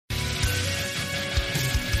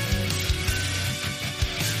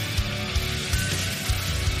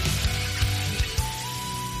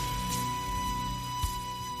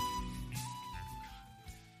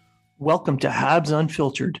Welcome to Habs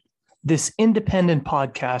Unfiltered. This independent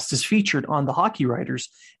podcast is featured on the Hockey Writers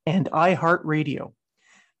and iHeartRadio,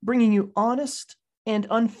 bringing you honest and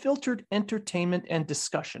unfiltered entertainment and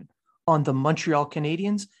discussion on the Montreal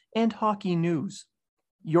Canadiens and hockey news.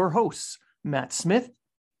 Your hosts, Matt Smith,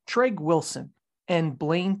 Treg Wilson, and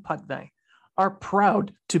Blaine Potvin, are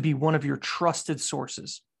proud to be one of your trusted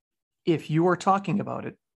sources. If you are talking about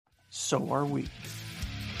it, so are we.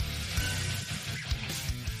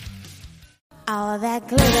 All that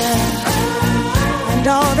glitter and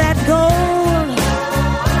all that gold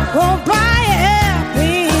won't buy you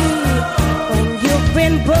happy when you've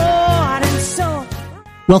been bought and sold.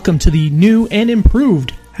 Welcome to the new and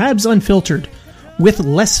improved Habs Unfiltered with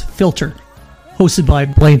less filter, hosted by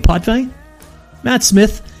Blaine Potvin, Matt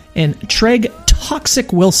Smith, and Treg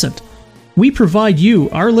Toxic Wilson. We provide you,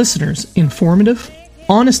 our listeners, informative,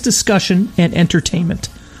 honest discussion and entertainment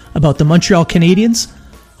about the Montreal Canadiens,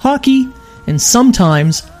 hockey, and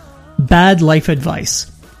sometimes bad life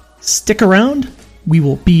advice. Stick around. We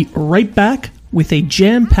will be right back with a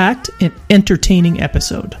jam-packed and entertaining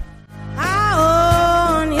episode.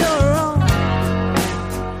 On your own,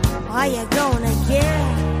 are you gonna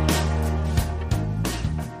get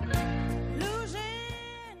losing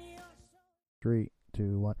your 3,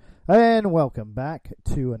 2, 1. And welcome back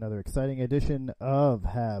to another exciting edition of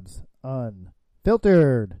Habs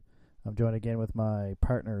Unfiltered. I'm joined again with my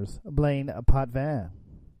partners, Blaine Potvin.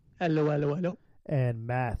 Hello. And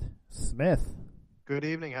Matt Smith. Good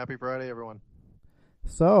evening. Happy Friday, everyone.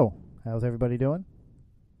 So, how's everybody doing?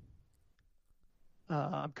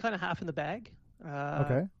 I'm kind of half in the bag.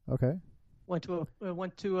 Okay. Went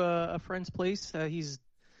to a friend's place. He's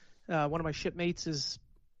one of my shipmates is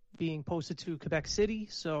being posted to Quebec City,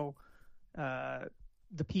 so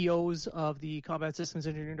the POs of the Combat Systems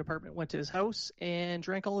Engineering Department went to his house and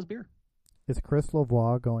drank all his beer. Is Chris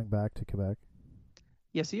Lavoie going back to Quebec?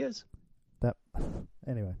 Yes, he is.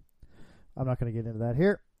 Anyway, I'm not going to get into that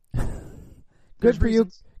here. There's Good for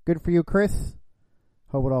reasons. you. Good for you, Chris.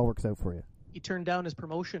 Hope it all works out for you. He turned down his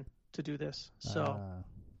promotion to do this, so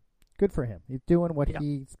good for him. He's doing what Yeah.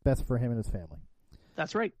 he's best for him and his family.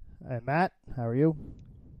 that's right. And Matt, how are you?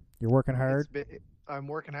 You're working hard. I'm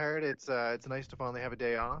working hard. It's nice to finally have a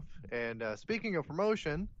day off. And speaking of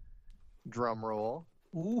promotion, drum roll.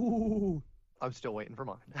 Ooh. I'm still waiting for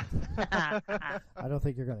mine. I don't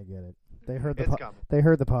think you're going to get it. They heard the It's coming. they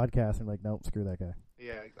heard the podcast and like, nope, screw that guy.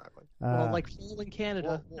 Yeah, exactly. Well, like fall in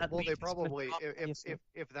Canada. Well, that they means it's probably, been up, obviously.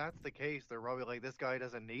 if that's the case, they're probably like, this guy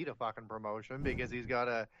doesn't need a fucking promotion because he's got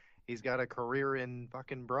a career in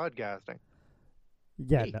fucking broadcasting.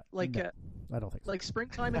 Yeah, Hey, no, I don't think so. like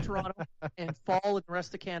springtime in Toronto and fall in the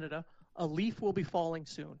rest of Canada, a leaf will be falling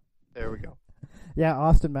soon. There we go. Yeah,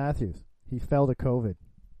 Austin Matthews. He fell to COVID.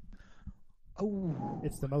 Oh,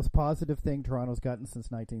 It's the most positive thing Toronto's gotten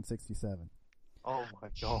since 1967. Oh my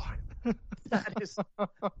god.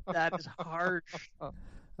 that is harsh.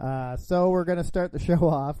 So we're going to start the show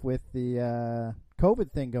off with the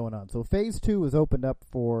COVID thing going on. So Phase 2 is opened up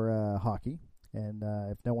for hockey. And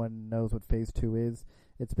if no one knows what Phase 2 is,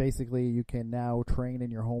 it's basically you can now train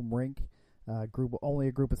in your home rink. Only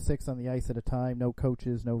a group of 6 on the ice at a time. No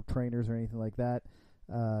coaches, no trainers or anything like that.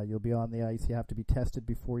 You'll be on the ice. You have to be tested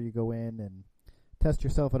before you go in and test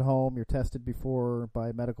yourself at home. You're tested before by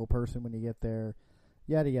a medical person when you get there.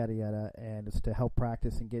 Yada, yada, yada. And it's to help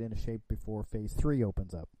practice and get into shape before Phase 3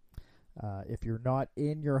 opens up. If you're not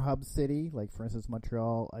in your hub city, like for instance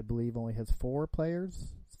Montreal, I believe only has 4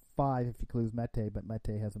 players. 5 if you include Mete, but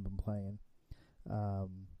Mete hasn't been playing.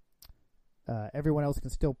 Everyone else can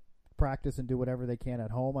still practice and do whatever they can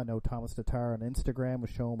at home. I know Thomas Tatar on Instagram was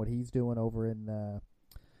showing what he's doing over in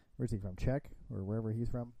where's he from? Czech or wherever he's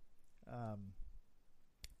from,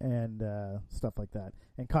 and stuff like that.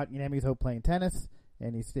 And Kotkaniemi's out playing tennis,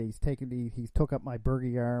 and he's took up my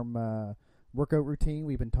Bergie arm workout routine.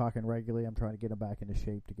 We've been talking regularly. I'm trying to get him back into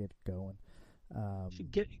shape to get going.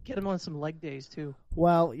 Should get him on some leg days too.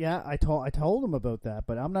 Well, yeah, I told him about that,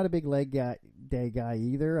 but I'm not a big leg day guy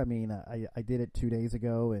either. I mean, I did it 2 days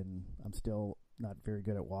ago, and I'm still not very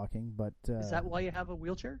good at walking. But Is that why you have a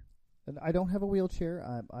wheelchair? and I don't have a wheelchair.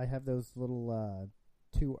 I have those little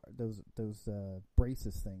those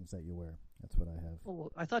braces things that you wear. That's what I have. Oh,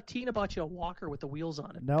 I thought Tina bought you a walker with the wheels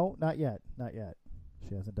on it. No, not yet.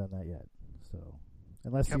 She hasn't done that yet. So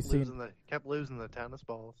unless you've seen. Kept losing the tennis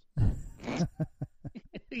balls.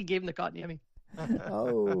 He gave him the Kotkaniemi.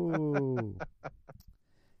 Oh.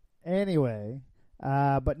 Anyway,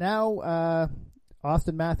 but now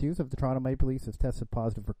Austin Matthews of the Toronto Maple Leafs has tested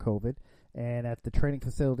positive for COVID, and at the training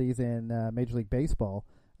facilities in Major League Baseball,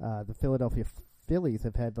 the Philadelphia Phillies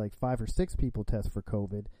have had like 5 or 6 people test for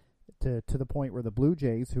COVID. to the point where the Blue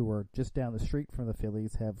Jays, who are just down the street from the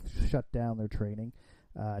Phillies, have shut down their training.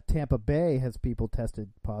 Tampa Bay has people tested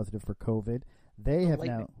positive for COVID. They have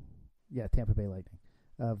Lightning. now, Tampa Bay Lightning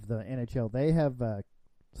of the NHL. They have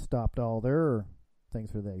stopped all their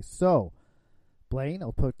things for the day. So, Blaine,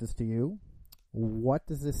 I'll put this to you. What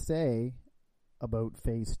does this say about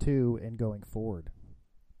Phase 2 and going forward?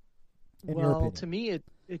 In your Well, opinion? to me,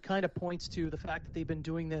 it kind of points to the fact that they've been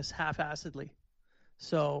doing this half-assedly.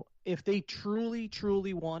 So if they truly,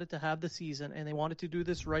 truly wanted to have the season and they wanted to do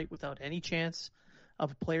this right without any chance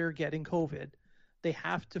of a player getting COVID, they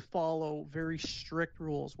have to follow very strict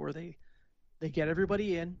rules where they get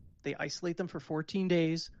everybody in, they isolate them for 14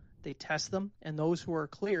 days, they test them, and those who are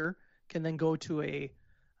clear can then go to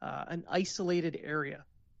an isolated area.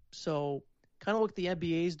 So kind of what the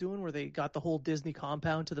NBA is doing where they got the whole Disney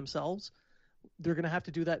compound to themselves. They're going to have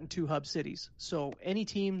to do that in 2 hub cities. So any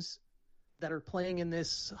teams that are playing in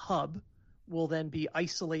this hub will then be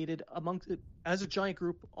isolated as a giant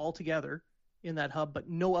group all together in that hub, but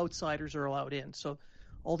no outsiders are allowed in. So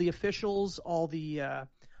all the officials, all the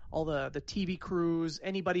TV crews,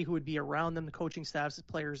 anybody who would be around them, the coaching staffs, the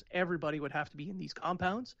players, everybody would have to be in these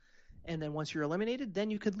compounds. And then once you're eliminated,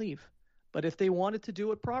 then you could leave. But if they wanted to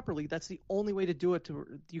do it properly, that's the only way to do it.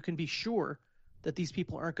 You can be sure that these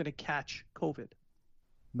people aren't going to catch COVID.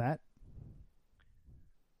 Matt?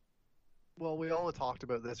 Well, we all talked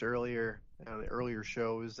about this earlier, the earlier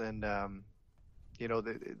shows, and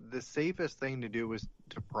the safest thing to do was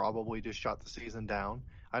to probably just shut the season down.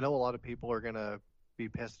 I know a lot of people are going to be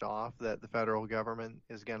pissed off that the federal government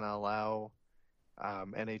is going to allow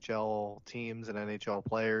NHL teams and NHL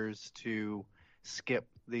players to skip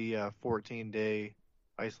the 14-day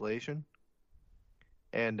isolation,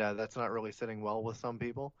 and that's not really sitting well with some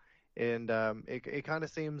people. And it kind of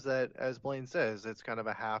seems that, as Blaine says, it's kind of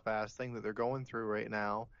a half-assed thing that they're going through right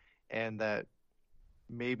now, and that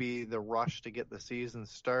maybe the rush to get the season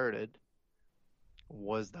started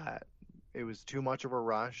was that it was too much of a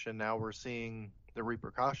rush, and now we're seeing the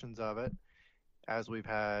repercussions of it, as we've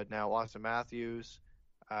had now Austin Matthews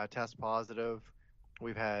test positive.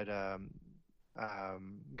 We've had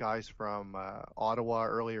guys from Ottawa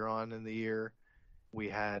earlier on in the year. We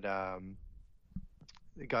had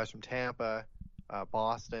guys from Tampa,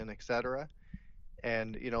 Boston, etc.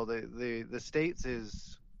 And the States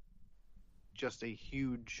is just a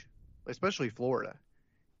huge, especially Florida,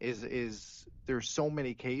 is there's so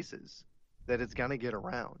many cases that it's going to get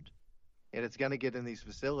around, and it's going to get in these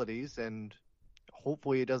facilities, and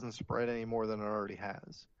hopefully it doesn't spread any more than it already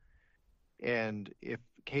has. And if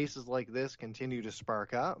cases like this continue to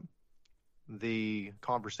spark up, the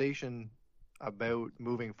conversation about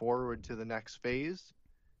moving forward to the next phase,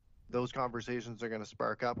 those conversations are going to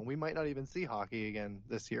spark up, and we might not even see hockey again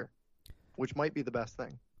this year, which might be the best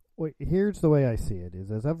thing. Well, here's the way I see it: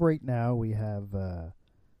 is as of right now, we have the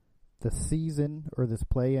season or this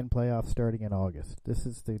play-in playoff starting in August. This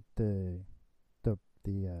is the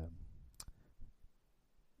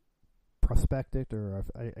prospected, or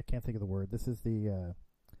I can't think of the word. This is the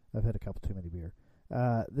I've had a couple too many beer.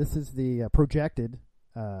 This is the projected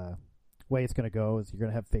way it's going to go. Is you're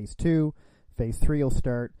going to have Phase 2, Phase 3 will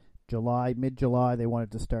start mid-July. They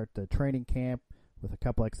wanted to start the training camp with a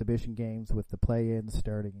couple exhibition games, with the play-in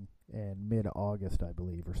starting in mid-August, I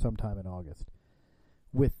believe, or sometime in August.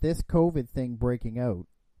 With this COVID thing breaking out,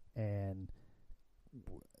 and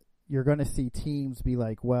you're going to see teams be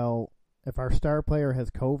like, well, if our star player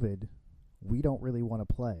has COVID, we don't really want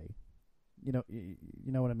to play. You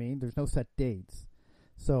know what I mean? There's no set dates.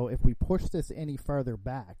 So if we push this any farther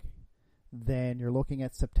back, then you're looking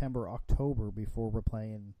at September, October before we're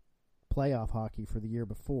playing playoff hockey for the year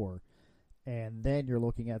before. And then you're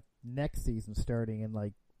looking at next season starting in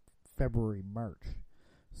like February, March.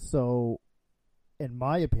 So in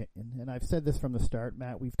my opinion, and I've said this from the start,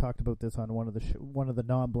 Matt, we've talked about this on one of the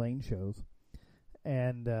non-Blaine shows,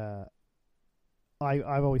 and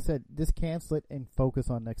I've always said, just cancel it and focus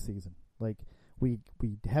on next season. Like, we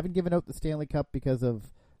haven't given out the Stanley Cup because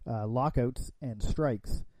of lockouts and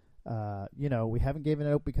strikes. We haven't given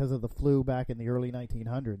it out because of the flu back in the early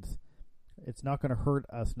 1900s. It's not going to hurt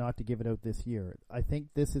us not to give it out this year. I think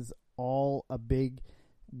this is all a big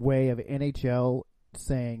way of NHL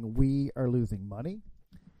saying we are losing money,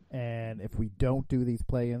 and if we don't do these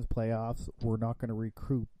play-ins, playoffs, we're not going to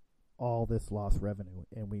recoup all this lost revenue.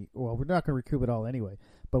 And we're not going to recoup it all anyway,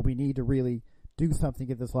 but we need to really do something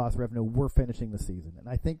to get this lost revenue. We're finishing the season. And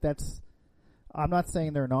I think I'm not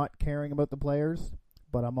saying they're not caring about the players,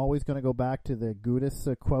 but I'm always going to go back to the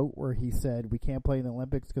Gudas quote where he said, we can't play in the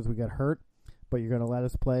Olympics because we got hurt, but you're going to let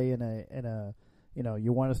us play in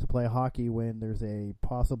you want us to play hockey when there's a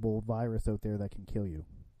possible virus out there that can kill you.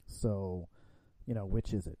 So,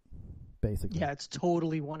 which is it, basically? Yeah, it's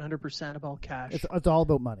totally 100% about cash. It's all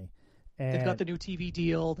about money. And they've got the new TV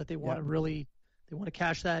deal that they want to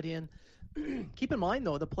cash that in. Keep in mind,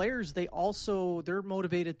 though, the players, they're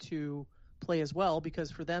motivated to play as well, because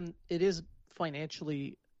for them it is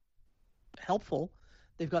financially helpful.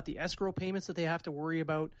 They've got the escrow payments that they have to worry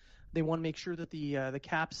about. They want to make sure that the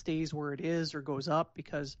cap stays where it is or goes up,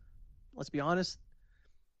 because let's be honest,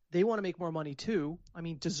 they want to make more money too. I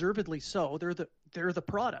mean, deservedly so. They're the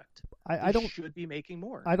product. They should be making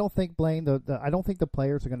more. I don't think, Blaine, I don't think the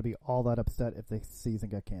players are going to be all that upset if the season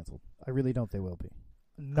got canceled. I really don't. They will be.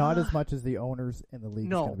 Not as much as the owners in the league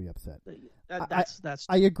is going to be upset. That's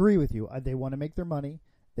I agree with you. They want to make their money.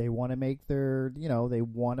 They want to make their, they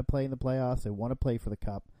want to play in the playoffs. They want to play for the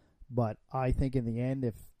cup. But I think in the end,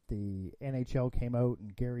 if the NHL came out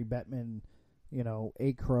and Gary Bettman,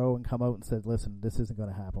 ate crow and come out and said, listen, this isn't going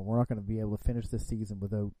to happen. We're not going to be able to finish this season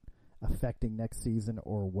without affecting next season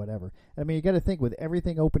or whatever. I mean, you got to think, with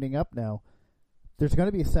everything opening up now, there's going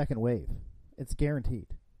to be a second wave. It's guaranteed.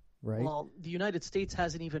 Right? Well, the United States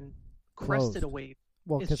hasn't even crested a wave.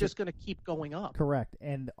 Well, it's just going to keep going up. Correct.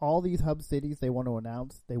 And all these hub cities they want to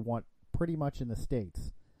announce, they want pretty much in the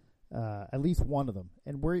States, at least one of them.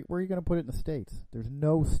 And where are you going to put it in the States? There's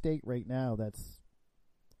no state right now that's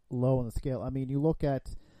low on the scale. I mean, you look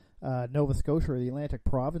at Nova Scotia or the Atlantic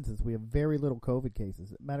provinces, we have very little COVID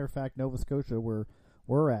cases. Matter of fact, Nova Scotia, where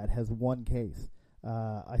we're at, has one case.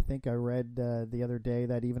 I think I read the other day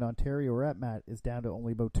that even Ontario, we're at, Matt, is down to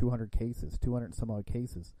only about 200 cases, 200 and some odd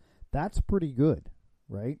cases. That's pretty good,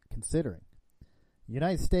 right, considering.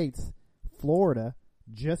 United States, Florida,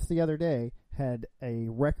 just the other day, had a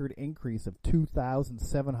record increase of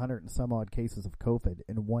 2,700 and some odd cases of COVID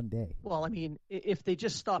in one day. Well, I mean, if they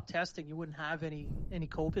just stopped testing, you wouldn't have any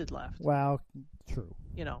COVID left. Well, true.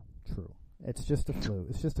 True. It's just a flu.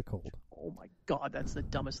 It's just a cold. Oh, my God, that's the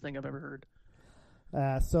dumbest thing I've ever heard.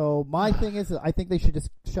 So my thing is, I think they should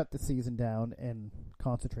just shut the season down and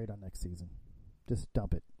concentrate on next season. Just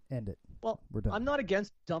dump it, end it. Well, we're done. I'm not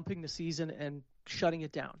against dumping the season and shutting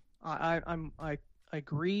it down. I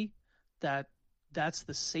agree that that's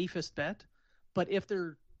the safest bet. But if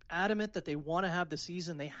they're adamant that they want to have the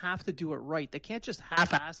season, they have to do it right. They can't just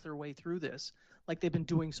half-ass their way through this like they've been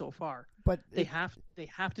doing so far. But they have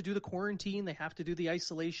to do the quarantine. They have to do the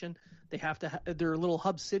isolation. They have to. They're little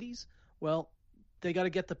hub cities. Well, they got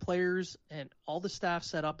to get the players and all the staff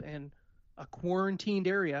set up in a quarantined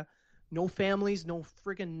area. No families, no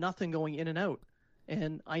friggin' nothing going in and out.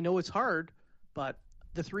 And I know it's hard, but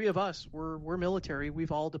the three of us, we're military.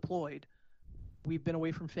 We've all deployed. We've been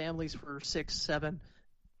away from families for 6, 7,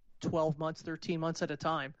 12 months, 13 months at a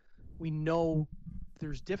time. We know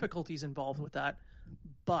there's difficulties involved with that.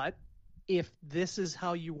 But if this is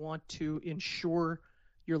how you want to ensure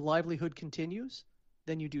your livelihood continues,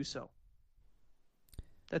 then you do so.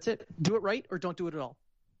 That's it. Do it right or don't do it at all.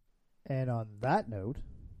 And on that note,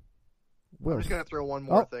 I'm just going to throw one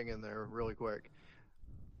more thing in there really quick.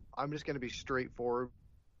 I'm just going to be straightforward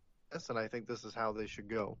with this, and I think this is how they should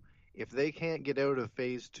go. If they can't get out of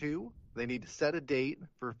Phase 2, they need to set a date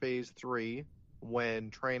for Phase 3 when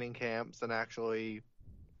training camps and actually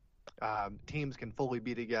teams can fully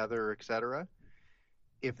be together, etc.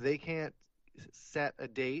 If they can't set a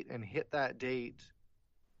date and hit that date,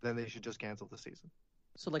 then they should just cancel the season.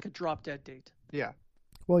 So like a drop dead date. Yeah.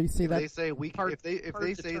 Well, you see that they say we if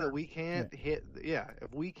they say that we can't hit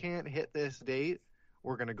if we can't hit this date,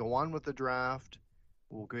 we're going to go on with the draft.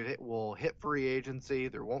 We'll hit free agency.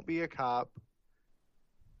 There won't be a cup,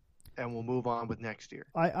 and we'll move on with next year.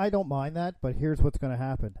 I don't mind that, but here's what's going to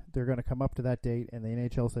happen. They're going to come up to that date, and the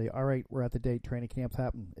NHL say, all right, we're at the date. Training camps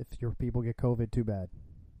happen. If your people get COVID, too bad.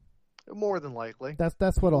 More than likely.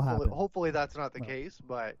 That's what'll happen. Hopefully that's not the case,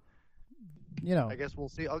 but I guess we'll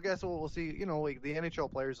see. We'll see. Like the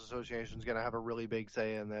NHL Players Association is going to have a really big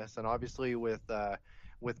say in this, and obviously with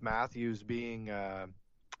Matthews being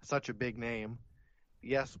such a big name,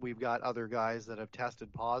 yes, we've got other guys that have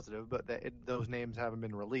tested positive, but those names haven't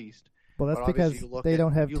been released. Well, that's because they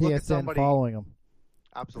don't have TSN following them.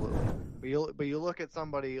 Absolutely, but you look at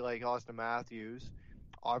somebody like Austin Matthews.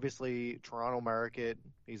 Obviously, Toronto market.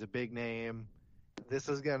 He's a big name. This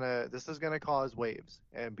is gonna cause waves,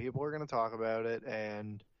 and people are gonna talk about it,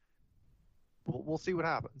 and we'll see what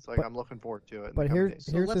happens. I'm looking forward to it. But here's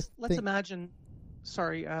let's imagine.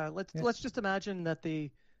 Sorry, let's just imagine that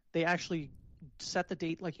they actually set the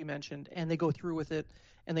date like you mentioned, and they go through with it,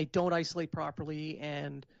 and they don't isolate properly,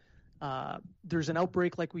 and there's an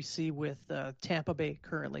outbreak like we see with Tampa Bay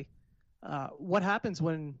currently. What happens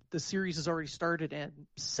when the series has already started and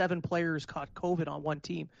 7 players caught COVID on one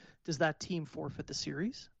team? Does that team forfeit the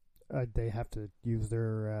series? They have to use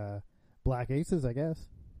their black aces, I guess.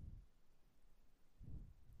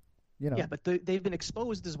 Yeah, but they've been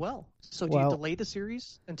exposed as well. So do you delay the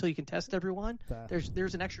series until you can test everyone?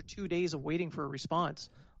 There's an extra 2 days of waiting for a response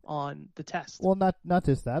on the test. Well, not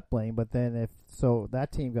just that, Blaine, but then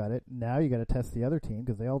that team got it, now you got to test the other team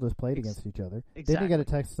because they all just played against each other. Exactly. Then you got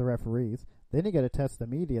to test the referees. Then you got to test the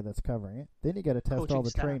media that's covering it. Then you got to test Coaching all the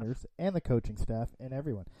staff. trainers and the coaching staff and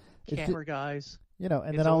everyone. Camera guys. And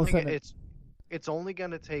then all of a sudden it's only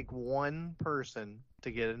going to take one person to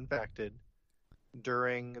get infected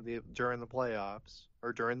during the playoffs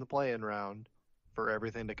or during the play-in round for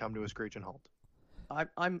everything to come to a screeching halt.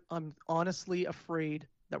 I'm honestly afraid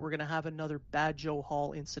that we're going to have another Bad Joe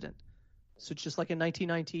Hall incident. So just like in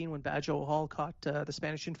 1919 when Bad Joe Hall caught the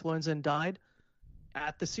Spanish influenza and died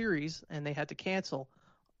at the series and they had to cancel,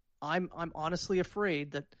 I'm honestly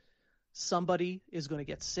afraid that somebody is going to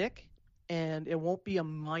get sick and it won't be a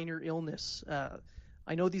minor illness.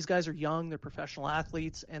 I know these guys are young, they're professional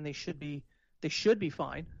athletes, and they should be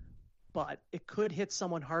fine, but it could hit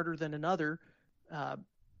someone harder than another,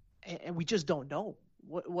 and we just don't know.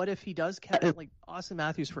 What if he does catch, like Austin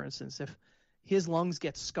Matthews, for instance, if his lungs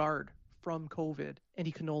get scarred from COVID and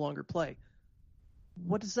he can no longer play?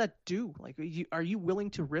 What does that do? Like, are you willing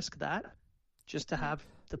to risk that just to have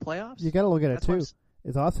the playoffs? You got to look at it too.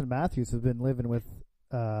 Is Austin Matthews has been living with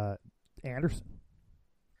Anderson,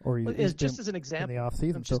 or it's just as an example in the off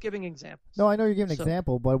season. I'm just giving examples. No, I know you're giving an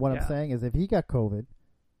example, but what I'm saying is, if he got COVID,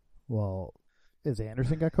 well, is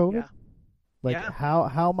Anderson got COVID? Yeah. Like,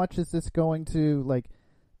 how much is this going to, like,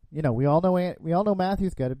 we all know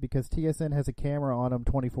Matthews got it because TSN has a camera on him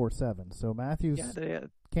 24/7. So Matthews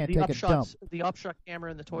can't take a dump. The upshot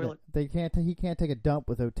camera in the toilet. He can't take a dump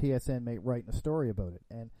without TSN writing a story about it.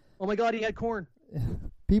 And oh my God, he had corn.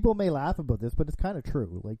 People may laugh about this, but it's kind of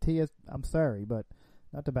true. Like I'm sorry, but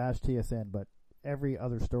not to bash TSN, but every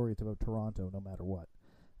other story is about Toronto, no matter what.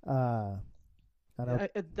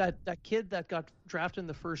 That kid that got drafted in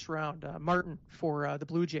the first round, Martin, for the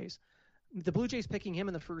Blue Jays. The Blue Jays picking him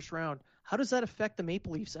in the first round. How does that affect the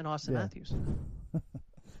Maple Leafs and Austin Matthews?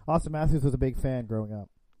 Austin Matthews was a big fan growing up.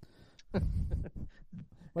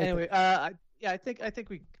 Anyway, I think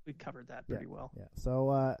we covered that pretty well. Yeah.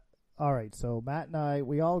 So, all right. So Matt and I,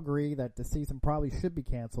 we all agree that the season probably should be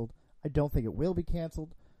canceled. I don't think it will be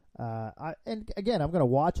canceled. And again, I'm going to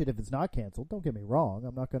watch it if it's not canceled. Don't get me wrong.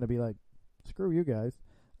 I'm not going to be like, screw you guys.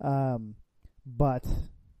 But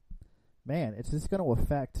man, it's just going to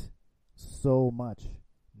affect so much,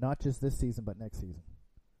 not just this season, but next season.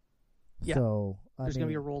 Yeah. So there's going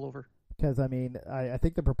to be a rollover. Because, I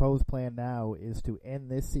think the proposed plan now is to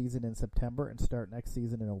end this season in September and start next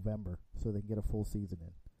season in November so they can get a full season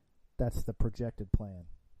in. That's the projected plan.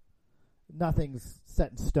 Nothing's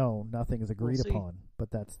set in stone. Nothing is agreed upon.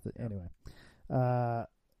 But that's anyway.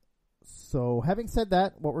 So having said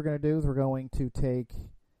that, what we're going to do is we're going to take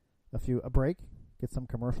a break, get some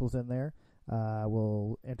commercials in there.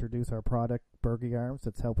 We'll introduce our product, Bergie Arms.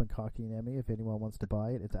 It's helping Cocky and Emmy if anyone wants to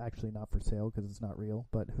buy it. It's actually not for sale because it's not real,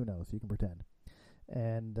 but who knows? You can pretend.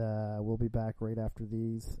 And we'll be back right after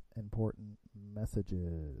these important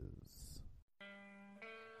messages.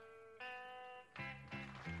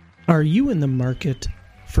 Are you in the market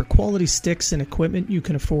for quality sticks and equipment you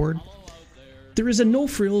can afford? There is a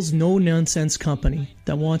no-frills, no-nonsense company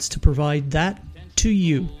that wants to provide that to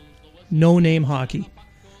you. No Name Hockey.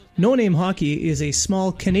 No Name Hockey is a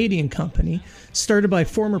small Canadian company started by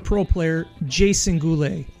former pro player Jason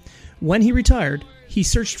Goulet. When he retired, he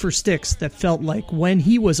searched for sticks that felt like when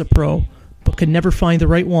he was a pro, but could never find the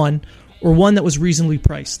right one or one that was reasonably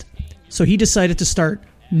priced. So he decided to start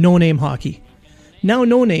No Name Hockey. Now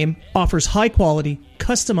No Name offers high-quality,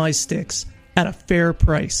 customized sticks at a fair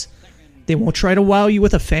price. They won't try to wow you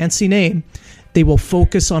with a fancy name. They will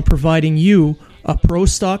focus on providing you a pro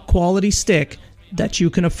stock quality stick that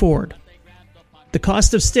you can afford. The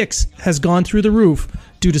cost of sticks has gone through the roof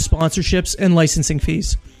due to sponsorships and licensing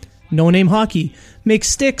fees. No Name Hockey makes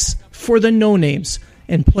sticks for the no-names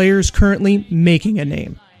and players currently making a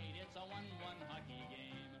name.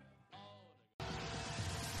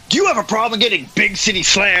 Do you have a problem getting big city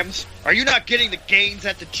slams? Are you not getting the gains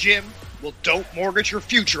at the gym? Well, don't mortgage your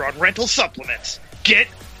future on rental supplements. Get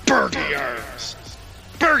Bergie Arms.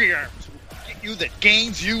 Bergie Arms will get you the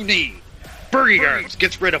gains you need. Bergie Arms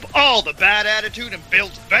gets rid of all the bad attitude and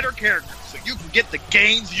builds better character so you can get the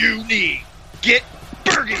gains you need. Get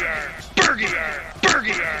Bergie Arms. Bergie Arms.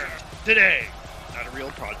 Bergie Arms today. Not a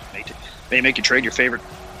real product. May make you trade your favorite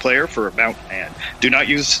player for a mount, and do not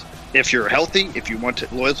use If you're healthy, if you want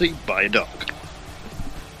loyalty, buy a dog.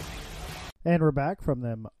 And we're back from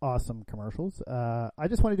them awesome commercials. I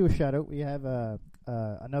just want to do a shout out. We have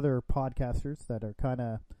another podcasters that are kind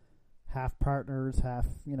of half partners, half,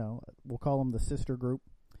 we'll call them the sister group.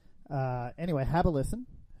 Anyway, have a listen,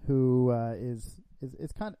 who is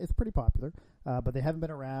pretty popular, but they haven't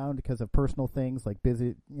been around because of personal things like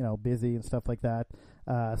busy and stuff like that.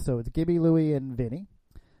 So it's Gibby, Louie, and Vinny.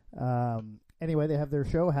 Anyway, they have their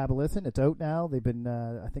show, Have a Listen. It's out now. They've been,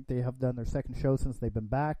 I think they have done their second show since they've been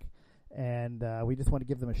back. And we just want to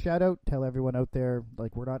give them a shout out. Tell everyone out there,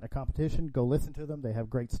 like, we're not in a competition. Go listen to them. They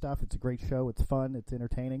have great stuff. It's a great show. It's fun. It's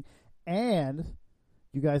entertaining. And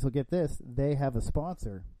you guys will get this. They have a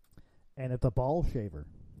sponsor, and it's a ball shaver,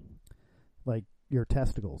 like your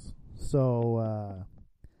testicles. So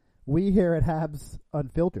we here at Habs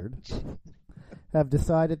Unfiltered have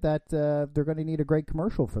decided that they're going to need a great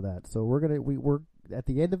commercial for that. So we're at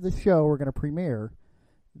the end of the show, we're going to premiere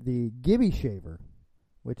the Gibby shaver,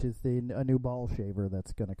 which is a new ball shaver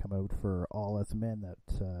that's going to come out for all us men that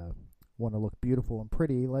want to look beautiful and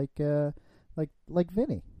pretty, like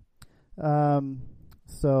Vinny. Yeah.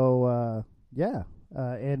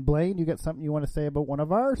 And Blaine, you got something you want to say about one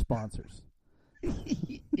of our sponsors?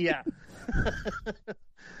 Yeah.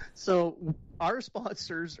 So our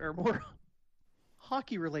sponsors are more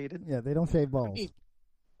hockey related. Yeah, they don't shave balls.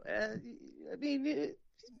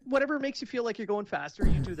 Whatever makes you feel like you're going faster,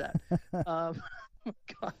 you do that.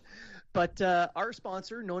 God. But our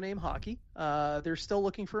sponsor, No Name Hockey, they're still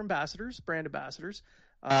looking for ambassadors, brand ambassadors.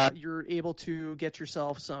 You're able to get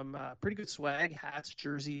yourself some pretty good swag, hats,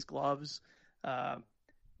 jerseys, gloves,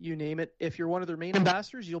 you name it. If you're one of their main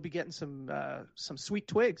ambassadors, you'll be getting some sweet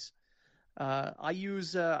twigs. I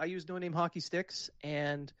use No Name Hockey sticks,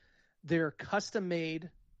 and they're custom made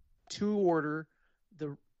to order.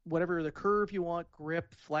 Whatever the curve you want,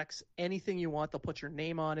 grip, flex, anything you want, they'll put your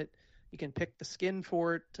name on it. You can pick the skin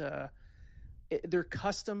for it. They're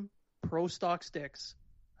custom pro stock sticks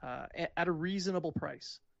at a reasonable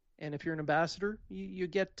price. And if you're an ambassador, you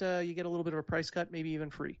get a little bit of a price cut, maybe even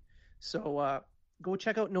free. So go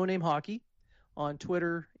check out No Name Hockey on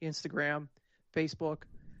Twitter, Instagram, Facebook,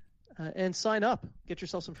 and sign up. Get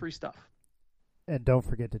yourself some free stuff. And don't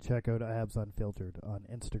forget to check out Habs Unfiltered on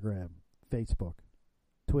Instagram, Facebook,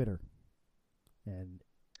 Twitter, and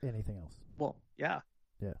anything else. Well, yeah.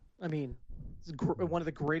 Yeah. I mean, it's one of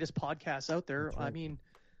the greatest podcasts out there. That's right. I mean,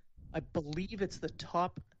 I believe it's the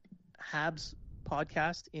top Habs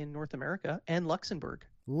podcast in North America and Luxembourg.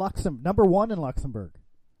 Number one in Luxembourg.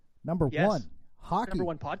 Number Yes. one. Hockey. Number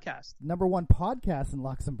one podcast. Number one podcast in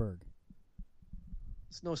Luxembourg.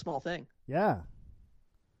 It's no small thing. Yeah.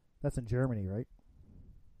 That's in Germany, right?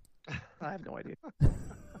 I have no idea.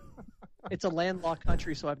 It's a landlocked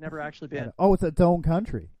country, so I've never actually been. Oh, it's its own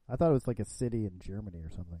country. I thought it was like a city in Germany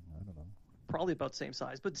or something. I don't know. Probably about the same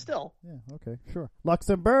size, but still. Yeah, okay, sure.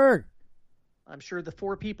 Luxembourg! I'm sure the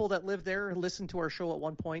 4 people that live there listened to our show at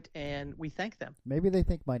one point, and we thank them. Maybe they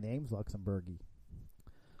think my name's Luxembourgy.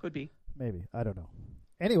 Could be. Maybe. I don't know.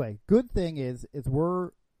 Anyway, good thing is we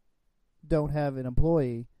don't have an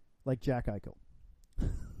employee like Jack Eichel.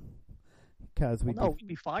 Because we'd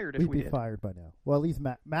be fired if we We'd did. be fired by now. Well, at least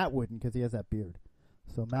Matt wouldn't because he has that beard.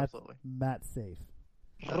 So Absolutely. Matt's safe.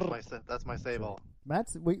 That's my save all.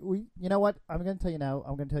 Matt's we you know what? I'm going to tell you now.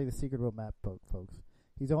 I'm going to tell you the secret about Matt, folks.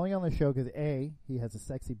 He's only on the show because A, he has a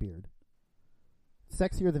sexy beard,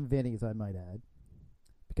 sexier than Vinny's, I might add,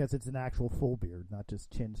 because it's an actual full beard, not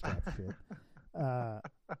just chin strap shit.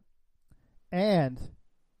 And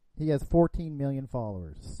he has 14 million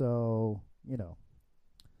followers. So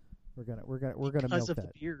we're gonna milk Because of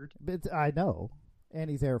that. the beard. But I know, and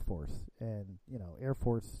he's Air Force, and Air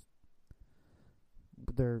Force.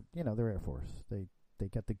 They're Air Force. They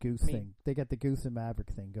got the goose thing. They got the goose and Maverick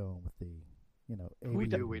thing going with the We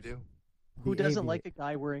aviators. do. Who doesn't like a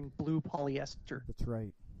guy wearing blue polyester? That's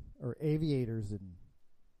right. Or aviators and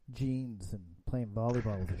jeans and playing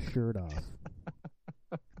volleyball with his shirt off.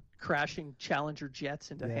 Crashing Challenger jets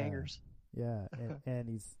into hangars. Yeah, and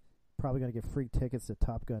he's probably going to get free tickets to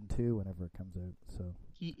Top Gun 2 whenever it comes out. So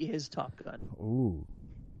He is Top Gun. ooh,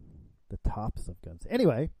 the tops of guns.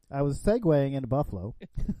 Anyway, I was segueing into Buffalo,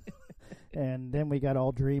 and then we got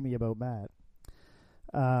all dreamy about Matt.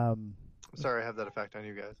 I'm sorry I have that effect on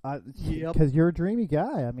you guys. Yep. Because you're a dreamy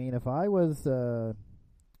guy. I mean, if I was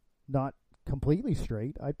not completely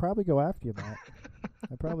straight, I'd probably go after you, Matt.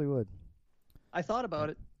 I probably would. I thought about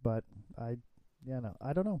it. But I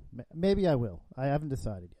don't know. Maybe I will. I haven't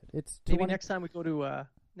decided yet. It's Maybe next time we go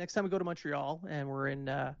to Montreal and we're in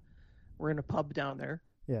a pub down there.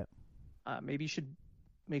 Yeah. Maybe you should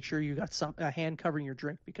make sure you got a hand covering your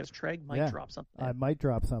drink because Treg might drop something. I might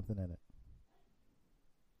drop something in it.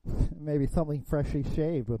 Maybe something freshly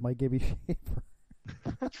shaved with my Gibby shaver.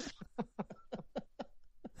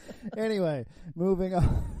 Anyway, moving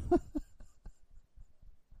on.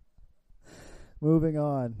 Moving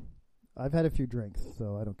on. I've had a few drinks,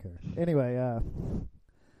 so I don't care. Anyway,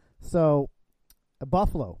 so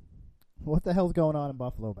Buffalo. What the hell's going on in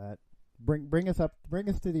Buffalo, Matt? Bring us up. Bring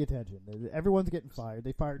us to the attention. Everyone's getting fired.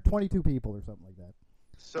 They fired 22 people or something like that.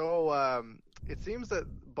 So it seems that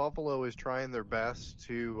Buffalo is trying their best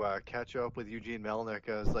to catch up with Eugene Melnyk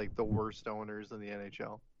as like the worst owners in the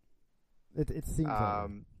NHL. It seems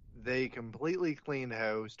like they completely cleaned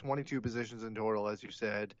house, 22 positions in total, as you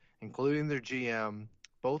said, including their GM,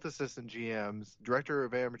 both assistant GMs, director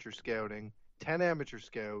of amateur scouting, 10 amateur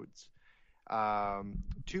scouts,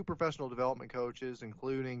 2 professional development coaches,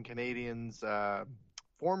 including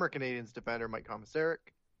former Canadiens defender Mike Komisarek.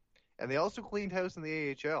 And they also cleaned house in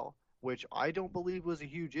the AHL, which I don't believe was a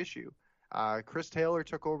huge issue. Chris Taylor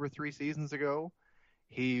took over 3 seasons ago.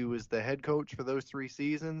 He was the head coach for those 3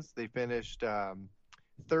 seasons. They finished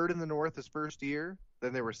third in the North his first year.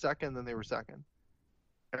 Then they were second. Then they were second.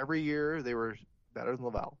 Every year they were better than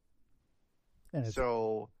Laval. And it's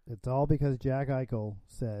all because Jack Eichel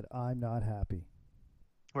said, "I'm not happy."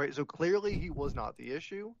 Right. So clearly he was not the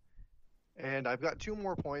issue. And I've got 2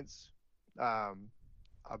 more points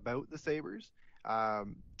about the Sabres.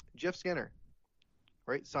 Jeff Skinner,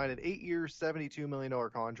 right, signed an 8-year, $72 million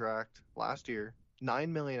contract last year, $9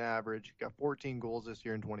 million average, got 14 goals this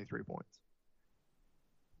year and 23 points.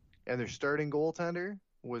 And their starting goaltender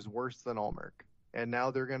was worse than Allmark. And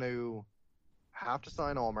now they're going to have to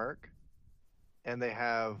sign Allmark, and they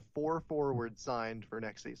have 4 forwards signed for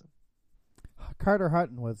next season. Carter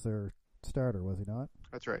Hutton was their starter, was he not?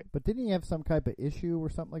 That's right. But didn't he have some type of issue or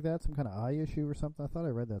something like that? Some kind of eye issue or something? I thought I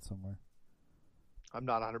read that somewhere. I'm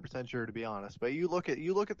not 100% sure, to be honest. But you look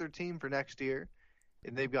at their team for next year,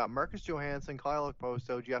 and they've got Marcus Johansson, Kyle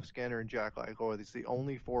Okposo, Jeff Skinner, and Jack Eichel. It's the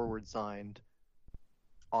only forward signed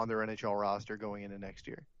on their NHL roster going into next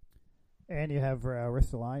year. And you have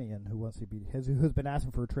Ristolainen, who's been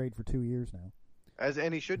asking for a trade for 2 years now.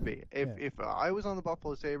 And he should be. If I was on the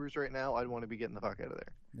Buffalo Sabres right now, I'd want to be getting the fuck out of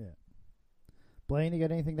there. Yeah. Blaine, you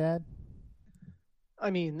got anything to add?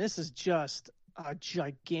 I mean, this is just a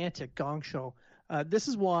gigantic gong show. This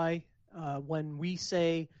is why when we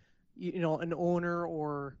say, an owner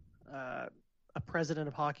or a president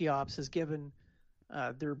of hockey ops has given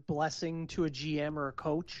their blessing to a GM or a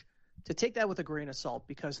coach, to take that with a grain of salt,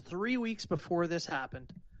 because 3 weeks before this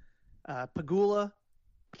happened, Pegula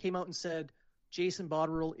came out and said, Jason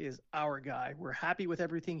Botterill is our guy. We're happy with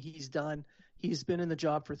everything he's done. He's been in the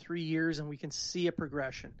job for 3 years, and we can see a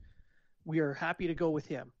progression. We are happy to go with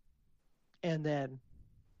him. And then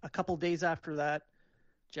a couple days after that,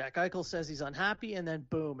 Jack Eichel says he's unhappy, and then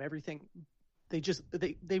boom, everything.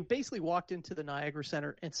 They basically walked into the Niagara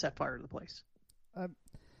Center and set fire to the place.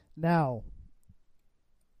 Now,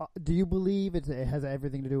 do you believe it has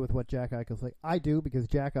everything to do with what Jack Eichel's like? I do, because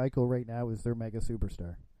Jack Eichel right now is their mega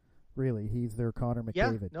superstar. Really, he's their Connor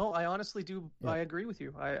McDavid. Yeah, no, I honestly do. Yeah. I agree with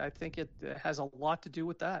you. I think it has a lot to do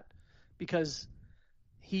with that, because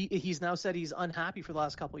he's now said he's unhappy for the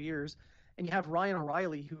last couple of years, and you have Ryan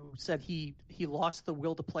O'Reilly, who said he lost the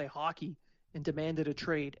will to play hockey and demanded a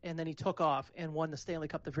trade, and then he took off and won the Stanley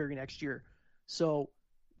Cup the very next year. So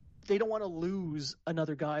they don't want to lose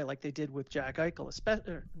another guy like they did with Jack Eichel,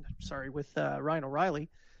 with Ryan O'Reilly,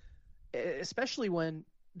 especially when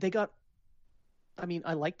they got. I mean,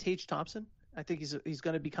 I like Tage Thompson. I think he's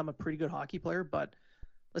going to become a pretty good hockey player, but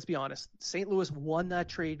let's be honest. St. Louis won that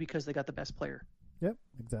trade because they got the best player. Yep,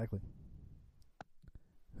 exactly.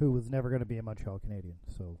 Who was never going to be a Montreal Canadian,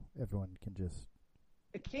 so everyone can just...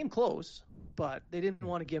 It came close, but they didn't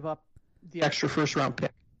want to give up the extra first-round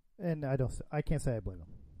pick. And I can't say I blame them.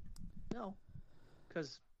 No,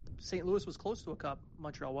 because St. Louis was close to a cup.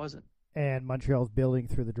 Montreal wasn't. And Montreal's building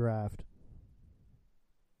through the draft.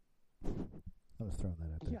 I was throwing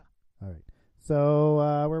that out there. Yeah. All right. So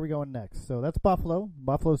where are we going next? So that's Buffalo.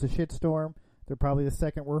 Buffalo's a shitstorm. They're probably the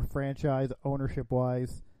second worst franchise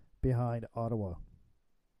ownership-wise behind Ottawa.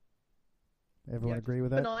 Everyone agree with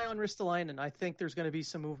that? Keep an eye on Ristolainen. I think there's going to be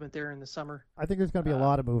some movement there in the summer. I think there's going to be a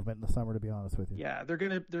lot of movement in the summer, to be honest with you. Yeah, they're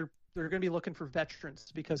going to be looking for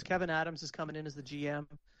veterans, because Kevin Adams is coming in as the GM.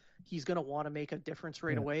 He's going to want to make a difference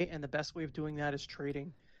right away, and the best way of doing that is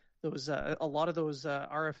trading those a lot of those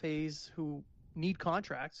RFAs who need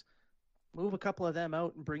contracts. Move a couple of them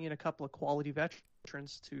out and bring in a couple of quality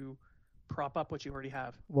veterans to prop up what you already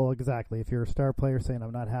have. Well, exactly. If you're a star player saying,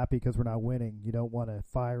 I'm not happy because we're not winning, you don't want to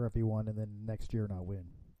fire everyone and then next year not win.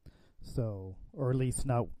 So, or at least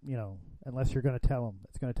not, unless you're going to tell him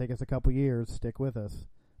it's going to take us a couple years, stick with us.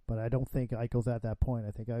 But I don't think Eichel's at that point.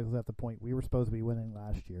 I think Eichel's at the point we were supposed to be winning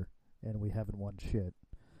last year, and we haven't won shit.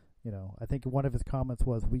 I think one of his comments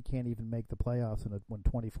was, we can't even make the playoffs when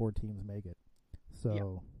 24 teams make it.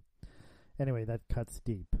 So, Anyway, that cuts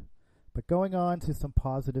deep. But going on to some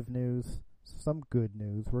positive news, some good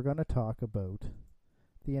news, we're going to talk about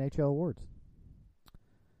the NHL awards.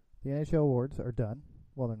 The NHL awards are done.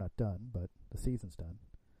 Well, they're not done, but the season's done.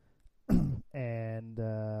 And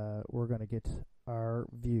we're going to get our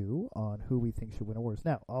view on who we think should win awards.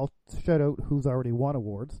 Now, I'll shout out who's already won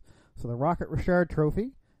awards. So the Rocket Richard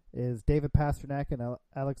Trophy is David Pastrnak and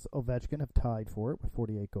Alex Ovechkin have tied for it with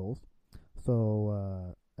 48 goals.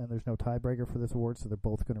 So, and there's no tiebreaker for this award, so they're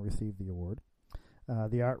both going to receive the award.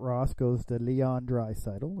 The Art Ross goes to Leon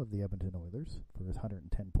Draisaitl of the Edmonton Oilers for his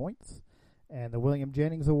 110 points. And the William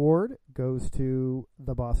Jennings Award goes to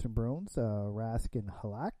the Boston Bruins, Rask and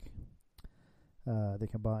Halak. They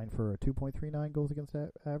combine for a 2.39 goals against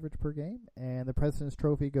average per game. And the President's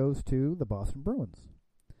Trophy goes to the Boston Bruins.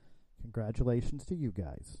 Congratulations to you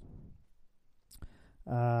guys.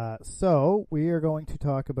 So we are going to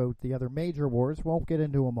talk about the other major awards. Won't get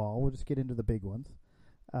into them all. We'll just get into the big ones.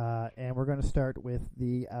 And we're going to start with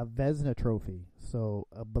the Vezina Trophy. So,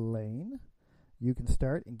 Blaine, you can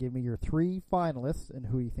start and give me your 3 finalists and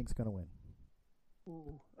who you think's going to win.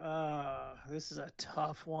 Ooh, this is a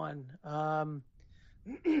tough one. I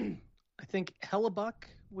think Hellebuck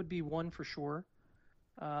would be one for sure.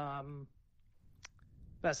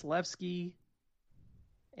 Vasilevsky,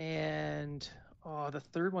 and the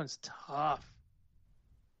third one's tough.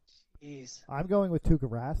 Jeez. I'm going with Tuukka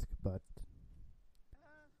Rask, but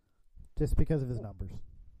just because of his numbers.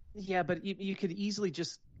 Yeah, but you could easily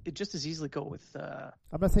just as easily go with.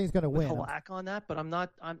 I'm not saying he's going to win. Halak on that, but I'm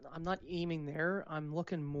not aiming there. I'm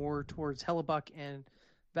looking more towards Hellebuck and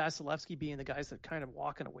Vasilevsky being the guys that kind of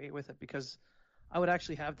walking away with it, because I would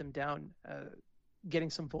actually have them down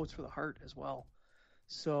getting some votes for the Hart as well.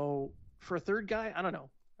 So for a third guy, I don't know.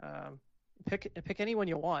 Pick anyone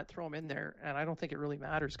you want, throw them in there, and I don't think it really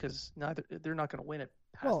matters because they're not going to win it.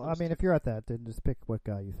 Well, I mean, if you're at that, then just pick what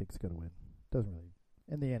guy you think is going to win. Doesn't really,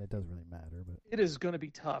 in the end, it doesn't really matter. But it is going to be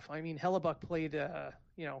tough. I mean, Hellebuck played.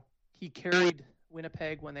 He carried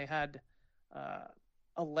Winnipeg when they had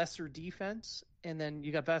a lesser defense, and then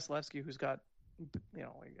you got Vasilevsky, who's got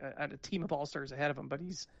a team of all-stars ahead of him, but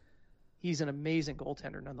he's an amazing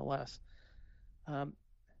goaltender nonetheless.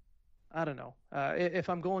 I don't know. If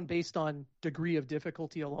I'm going based on degree of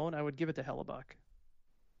difficulty alone, I would give it to Hellebuck.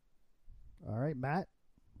 All right, Matt.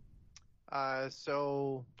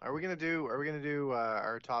 So are we gonna do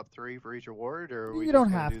our top 3 for each award, or are we you just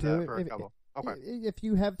don't gonna have do to? that for a couple? Okay. If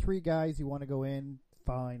you have 3 guys you want to go in,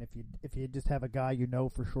 fine. If you just have a guy you know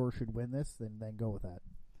for sure should win this, then go with that.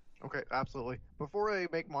 Okay, absolutely. Before I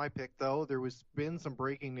make my pick, though, there was been some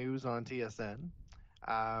breaking news on TSN.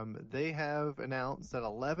 They have announced that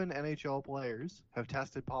 11 NHL players have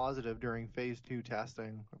tested positive during Phase 2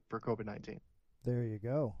 testing for COVID-19. There you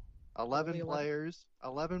go. 11 players,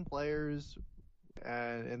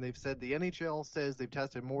 and they've said the NHL says they've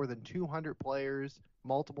tested more than 200 players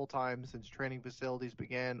multiple times since training facilities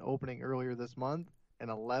began opening earlier this month, and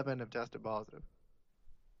 11 have tested positive.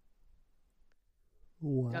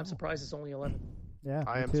 Wow. I'm surprised it's only 11. Yeah,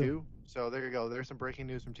 I am too. So there you go. There's some breaking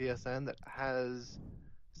news from TSN that has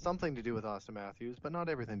something to do with Austin Matthews, but not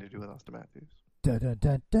everything to do with Austin Matthews. Da, da,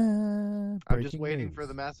 da, da. I'm just Breaking waiting news. for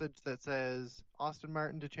the message that says Austin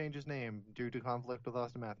Martin to change his name due to conflict with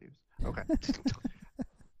Austin Matthews. Okay.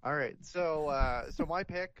 All right. So my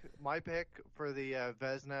pick for the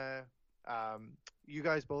Vezina, you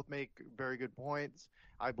guys both make very good points.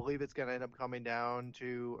 I believe it's going to end up coming down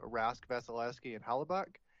to Rask, Vasilevsky, and Hellebuck,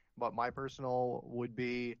 but my personal would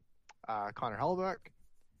be Connor Hellebuck.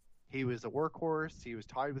 He was a workhorse. He was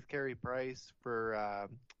tied with Carey Price for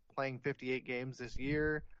playing 58 games this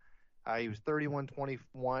year. He was 31,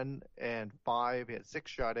 21, and 5. He had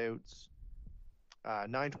 6 shutouts,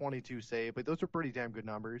 922 save. But those are pretty damn good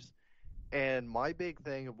numbers. And my big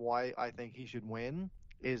thing of why I think he should win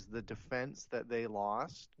is the defense that they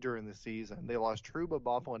lost during the season. They lost Trouba,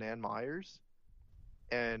 Bufflin, and Myers.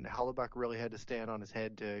 And Hellebuck really had to stand on his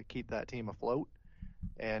head to keep that team afloat.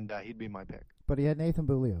 And he'd be my pick. But he had Nathan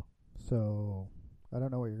Beaulieu, so I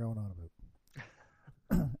don't know what you're going on about.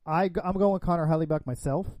 I'm going with Connor Hellebuck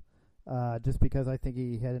myself, just because I think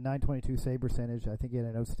he had a 922 save percentage. I think he had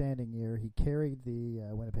an outstanding year. He carried the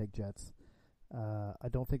Winnipeg Jets. I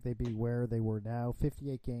don't think they'd be where they were now.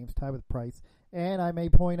 58 games, tied with Price. And I may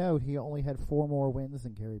point out he only had 4 more wins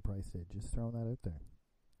than Carey Price did. Just throwing that out there.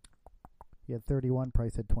 He had 31.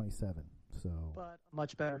 Price had 27. So but a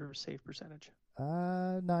much better save percentage.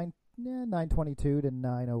 922 to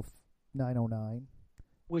 909.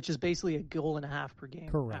 Which is basically a goal and a half per game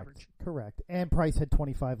average. Correct. And Price had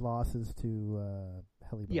 25 losses to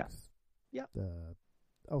Hellebuck's. Yeah. Sorry.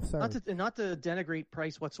 Not to denigrate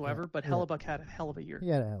Price whatsoever, but Hellebuck had a hell of a year. He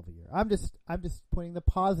had a hell of a year. I'm just putting the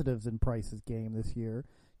positives in Price's game this year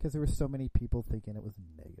because there were so many people thinking it was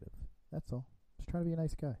negative. That's all. Just trying to be a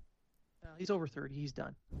nice guy. He's over 30. He's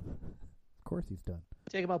done. Of course he's done.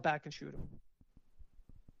 Take him out back and shoot him.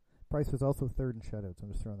 Price was also third in shutouts.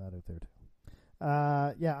 I'm just throwing that out there too.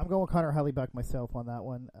 I'm going with Connor Hellebuck myself on that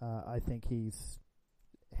one. I think he's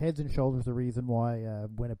heads and shoulders the reason why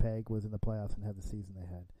Winnipeg was in the playoffs and had the season they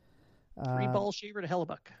had. 3-ball shaver to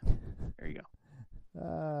Hellebuck. There you go.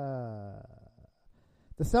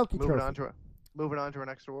 The Selke Trophy. Moving on to our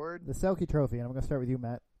next award. The Selke Trophy, and I'm going to start with you,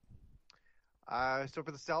 Matt. So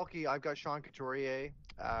for the Selke, I've got Sean Couturier.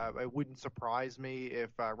 It wouldn't surprise me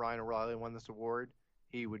if Ryan O'Reilly won this award.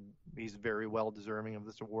 He's very well deserving of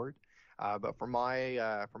this award. But for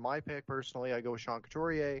my pick personally, I go with Sean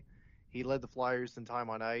Couturier. He led the Flyers in time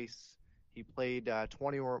on ice. He played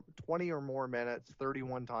 20 or more minutes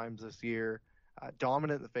 31 times this year.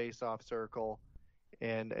 Dominant in the face-off circle,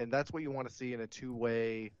 and that's what you want to see in a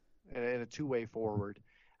two-way forward.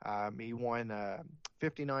 He won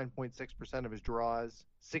 59.6% of his draws,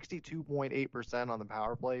 62.8% on the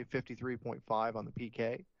power play, 53.5% on the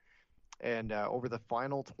PK. And over the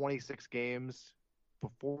final 26 games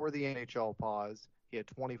before the NHL pause, he had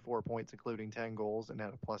 24 points, including 10 goals, and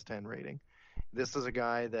had a +10 rating. This is a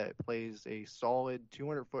guy that plays a solid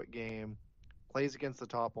 200-foot game, plays against the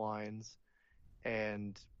top lines,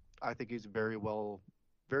 and I think he's very well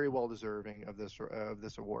deserving of this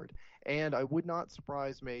award. And I would not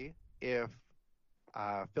surprise me if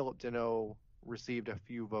Philip Deneau received a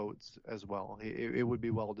few votes as well. It would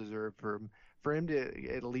be well deserved for him to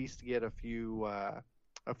at least get a few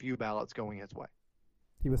ballots going his way.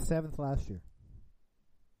 He was 7th last year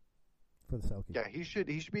for the Selke. Yeah, he should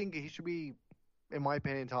be, in my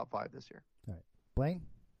opinion, top 5 this year. All right, Blaine.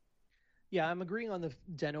 Yeah, I'm agreeing on the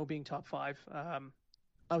Deneau being top 5. I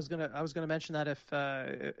was gonna mention that if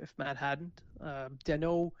Matt hadn't.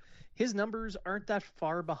 Deneau, his numbers aren't that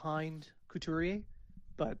far behind Couturier,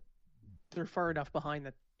 but they're far enough behind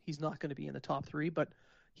that he's not going to be in the top 3. But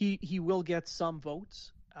he will get some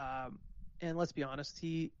votes. And let's be honest,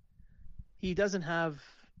 he doesn't have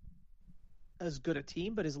as good a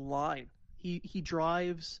team, but his line, he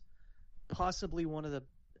drives possibly one of the,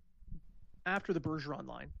 after the Bergeron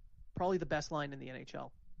line, probably the best line in the NHL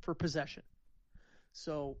for possession.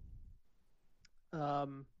 So, I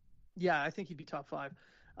think he'd be top 5.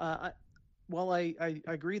 While I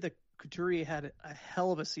agree that Couturier had a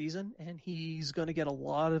hell of a season and he's going to get a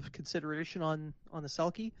lot of consideration on the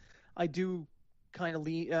Selke, I do kind of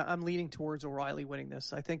I'm leaning towards O'Reilly winning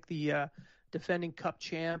this. I think the defending Cup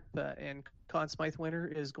champ and Conn Smythe winner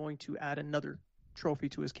is going to add another trophy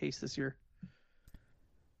to his case this year.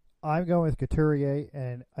 I'm going with Couturier,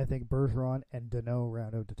 and I think Bergeron and Deneau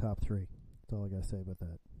round out the top 3. That's all I got to say about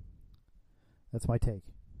that. That's my take.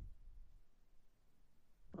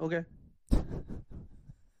 Okay.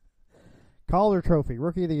 Calder Trophy,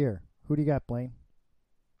 Rookie of the Year. Who do you got, Blaine?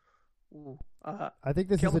 Ooh, I think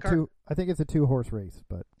this Cale is Makar. I think it's a 2-horse race,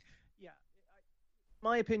 but yeah,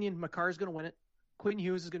 my opinion, Makar is going to win it. Quinn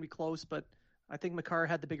Hughes is going to be close, but I think Makar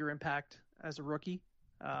had the bigger impact as a rookie.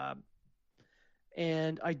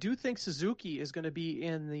 And I do think Suzuki is going to be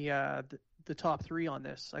in the top 3 on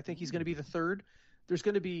this. I think he's going to be the third. There's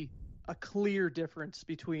going to be a clear difference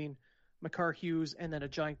between Makar, Hughes, and then a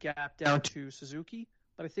giant gap down to Suzuki.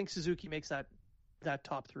 But I think Suzuki makes that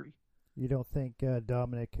top 3. you don't think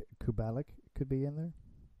Dominic Kubalik could be in there?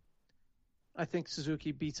 I think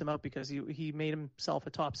Suzuki beats him out because he made himself a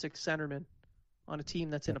top 6 centerman on a team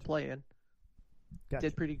that's in a play-in. Gotcha.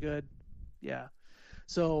 Did pretty good. Yeah.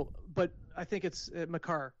 So, but I think it's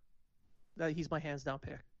Makar. He's my hands-down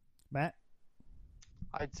pick. Matt?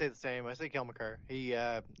 I'd say the same. I say Cale Makar. He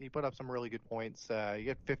put up some really good points. He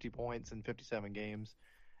got 50 points in 57 games,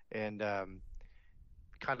 and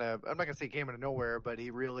kind of, I'm not gonna say came out of nowhere, but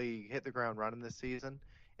he really hit the ground running this season.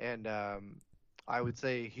 And I would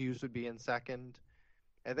say Hughes would be in second,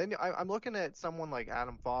 and then I'm looking at someone like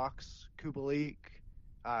Adam Fox, Kubalik,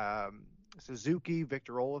 Suzuki,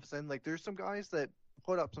 Victor Olofsson. Like, there's some guys that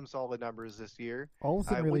put up some solid numbers this year.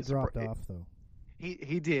 Olofsson really dropped off, though.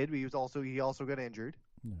 He did, but he also got injured.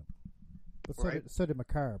 Yeah. But so did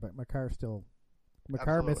Makar, but Makar Absolutely.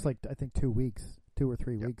 missed, like, I think 2 weeks 2 or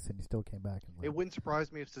 3 weeks, and he still came back and won. It wouldn't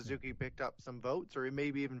surprise me if Suzuki picked up some votes, or he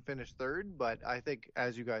maybe even finished third. But I think,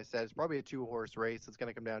 as you guys said, it's probably a 2-horse race. It's going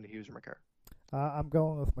to come down to Hughes or McCarr. I'm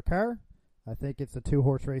going with McCarr. I think it's a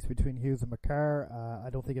 2-horse race between Hughes and McCarr.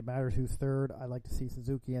 I don't think it matters who's third. I like to see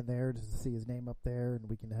Suzuki in there just to see his name up there, and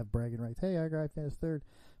we can have bragging rights. Hey, our guy finished third.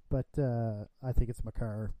 But I think it's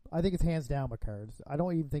McCarr. I think it's hands down McCarr's. I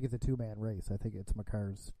don't even think it's a 2-man race. I think it's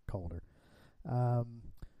McCarr's Calder.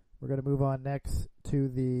 We're going to move on next to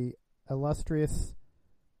the illustrious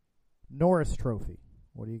Norris Trophy.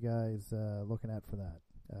 What are you guys looking at for that?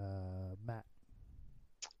 Matt?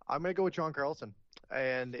 I'm going to go with John Carlson.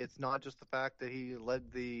 And it's not just the fact that he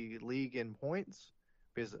led the league in points,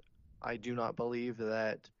 because I do not believe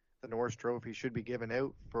that the Norris Trophy should be given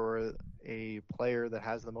out for a player that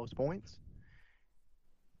has the most points.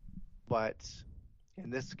 But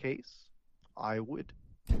in this case, I would.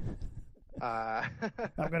 I'm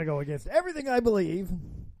going to go against everything I believe.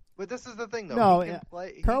 But this is the thing, though. No, he can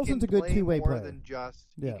play, Carlson's he can a good two-way more player. Than just,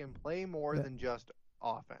 Yeah. He can play more than just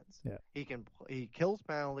offense. Yeah. He kills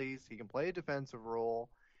penalties. He can play a defensive role.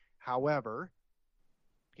 However,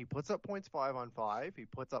 he puts up points 5-on-5. He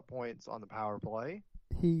puts up points on the power play.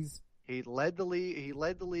 He led the league. He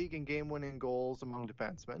led the league in game-winning goals among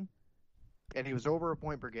defensemen, and he was over a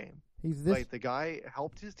point per game. The guy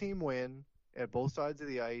helped his team win at both sides of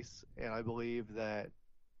the ice, and I believe that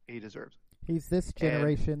he deserves it. He's this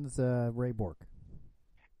generation's Ray Bork.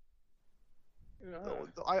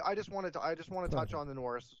 I just want to touch on the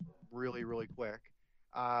Norris really, really quick.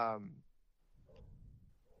 I'm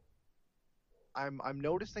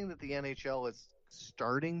noticing that the NHL is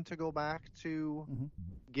starting to go back to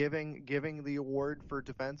giving the award for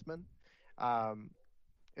defensemen.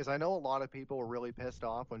 As I know, a lot of people were really pissed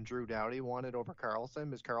off when Drew Doughty won it over Carlson,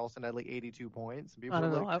 because Carlson had like 82 points. And people I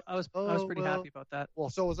don't were know. like, I was pretty happy about that. Well,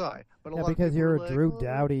 so was I. But a lot because of people you're were a Drew like,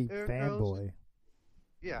 Doughty Erik fanboy. Karlsson.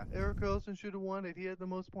 Yeah, Erik Karlsson should have won it. He had the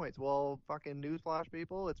most points. Well, fucking newsflash,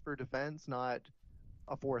 people, it's for defense, not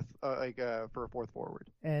a fourth, for a fourth forward.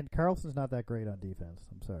 And Carlson's not that great on defense.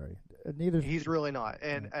 I'm sorry. He's really not.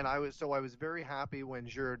 And I was very happy when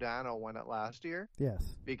Giordano won it last year. Yes.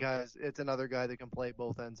 Because it's another guy that can play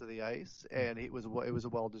both ends of the ice, and it was a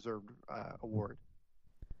well-deserved award.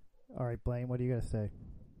 All right, Blaine, what do you got to say?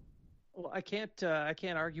 Well, I can't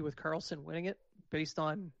argue with Carlson winning it based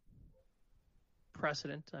on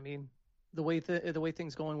precedent. I mean, the way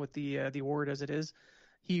things going with the award as it is,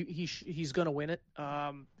 he's going to win it.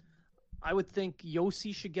 I would think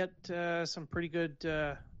Yossi should get some pretty good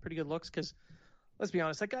looks, because let's be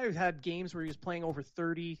honest, that guy who had games where he was playing over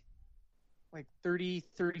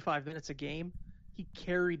 35 minutes a game, he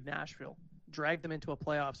carried Nashville, dragged them into a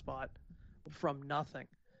playoff spot from nothing,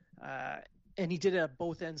 and he did it at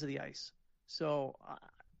both ends of the ice. So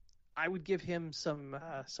I would give him some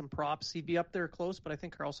props. He'd be up there close, but I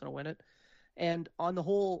think Carlson will win it. And on the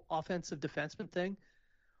whole offensive defenseman thing,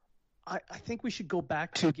 I think we should go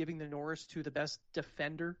back to giving the Norris to the best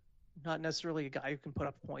defender, not necessarily a guy who can put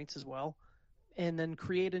up points as well, and then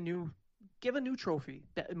give a new trophy.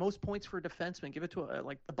 Most points for a defenseman, give it to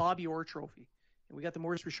like the Bobby Orr trophy. And we got the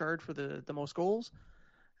Maurice Richard for the most goals.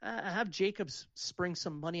 Have Jacobs spring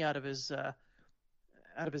some money out of his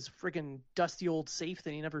friggin' dusty old safe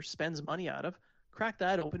that he never spends money out of. Crack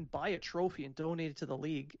that open, buy a trophy, and donate it to the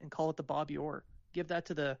league, and call it the Bobby Orr. Give that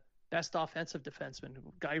to the best offensive defenseman,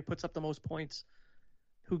 guy who puts up the most points,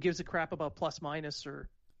 who gives a crap about plus minus or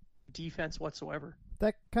defense whatsoever.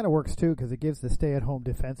 That kind of works too, because it gives the stay-at-home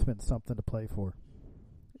defenseman something to play for.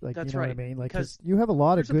 Like, that's you know right. What I mean? Like, because you have a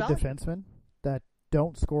lot of good value. defensemen that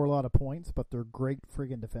don't score a lot of points, but they're great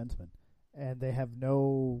friggin' defensemen, and they have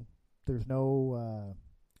there's no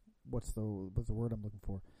what's the word I'm looking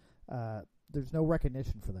for? There's no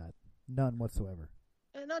recognition for that, none whatsoever.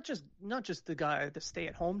 And not just the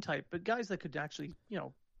stay-at-home type, but guys that could actually,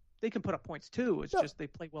 they can put up points too. It's just they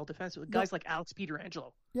play well defensively. Guys like Alex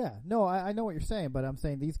Pietrangelo. Yeah, no, I know what you're saying, but I'm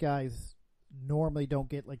saying these guys normally don't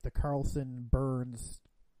get like the Carlson, Burns,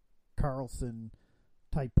 Carlson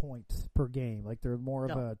type points per game. Like they're more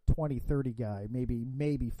of a 20, 30 guy,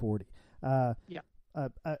 maybe 40.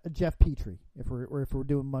 Jeff Petrie, if we're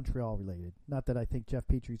doing Montreal related. Not that I think Jeff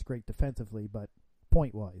Petrie's great defensively, but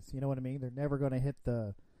point wise, you know what I mean? They're never going to hit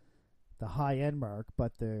the high end mark,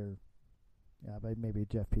 but they're maybe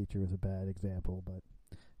Jeff Petrie was a bad example, but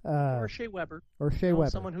or Shea Weber.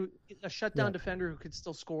 Someone who a shutdown defender who could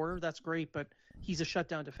still score. That's great, but he's a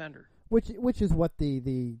shutdown defender. Which is what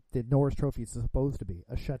the Norris Trophy is supposed to be.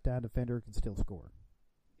 A shutdown defender who can still score.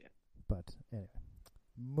 Yeah. But anyway,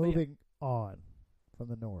 moving on from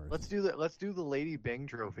the Norris. Let's do the Lady Byng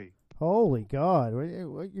Trophy. Holy God!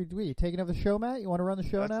 What you taking over the show, Matt? You want to run the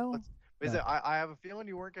show now? No. I have a feeling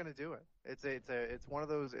you weren't going to do it. It's one of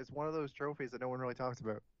those trophies that no one really talks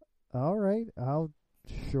about. All right,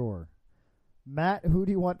 sure. Matt, who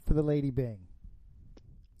do you want for the Lady Byng?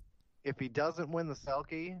 If he doesn't win the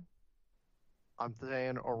Selke, I'm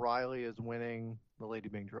saying O'Reilly is winning the Lady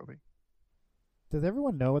Byng trophy. Does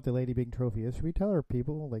everyone know what the Lady Byng trophy is? Should we tell our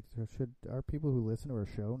people? Should our people who listen to our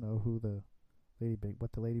show know who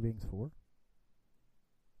what the Lady Byng's for?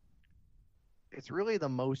 It's really the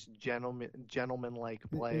most gentleman-like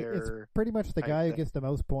player. It's pretty much the guy who gets the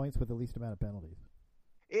most points with the least amount of penalties.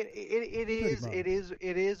 It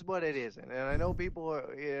is what it isn't, and I know people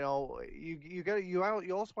are,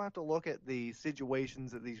 you also have to look at the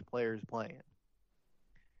situations that these players play in.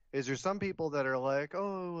 Is there some people that are like,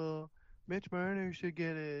 oh well, Mitch Marner should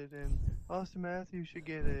get it, and Austin Matthews should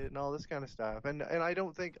get it, and all this kind of stuff, and I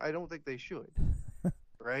don't think they should,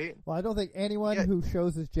 right? Well, I don't think anyone who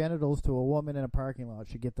shows his genitals to a woman in a parking lot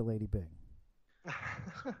should get the Lady Byng.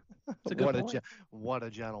 What a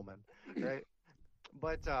gentleman, right?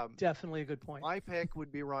 But definitely a good point. My pick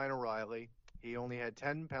would be Ryan O'Reilly. He only had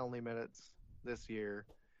 10 penalty minutes this year.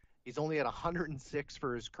 He's only had 106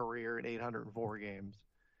 for his career in 804 games.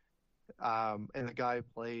 And the guy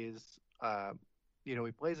plays,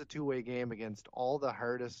 he plays a two-way game against all the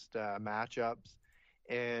hardest matchups.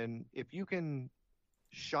 And if you can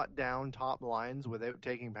shut down top lines without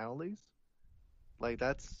taking penalties, like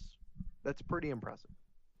that's pretty impressive.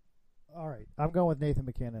 All right, I'm going with Nathan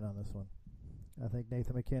MacKinnon on this one. I think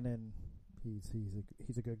Nathan MacKinnon,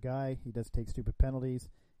 he's a good guy. He does take stupid penalties.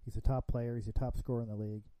 He's a top player. He's a top scorer in the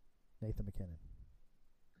league. Nathan MacKinnon.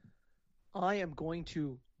 I am going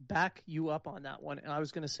to back you up on that one, and I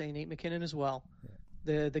was going to say Nate MacKinnon as well.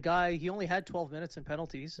 Yeah. The guy, he only had 12 minutes in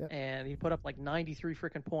penalties, and he put up like 93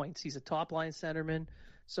 freaking points. He's a top line centerman,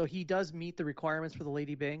 so he does meet the requirements for the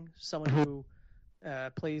Lady Byng. Someone who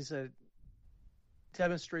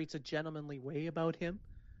demonstrates a gentlemanly way about him,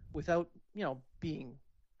 without being.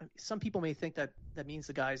 Some people may think that means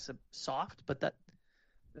the guy's soft, but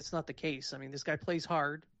that's not the case. I mean, this guy plays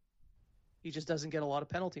hard. He just doesn't get a lot of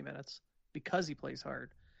penalty minutes because he plays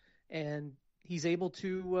hard, and he's able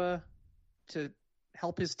to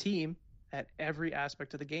help his team at every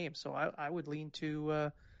aspect of the game. So I would lean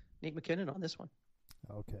to Nate MacKinnon on this one.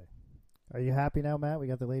 Okay, are you happy now, Matt? We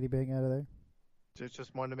got the Lady Byng out of there.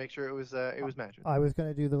 Just wanted to make sure it was matching. I was going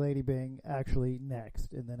to do the Lady Byng actually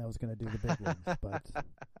next, and then I was going to do the big ones. But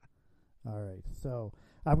all right, so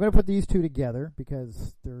I'm going to put these two together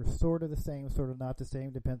because they're sort of the same, sort of not the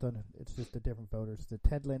same. Depends on, it's just the different voters. The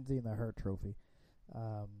Ted Lindsay and the Hart Trophy.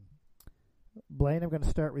 Blaine, I'm going to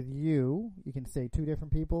start with you. You can say two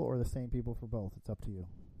different people or the same people for both. It's up to you.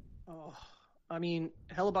 Oh, I mean,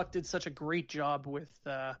 Hellebuck did such a great job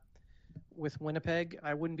with Winnipeg.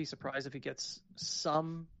 I wouldn't be surprised if he gets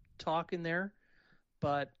some talk in there,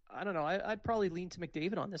 but I don't know. I'd probably lean to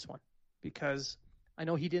McDavid on this one because I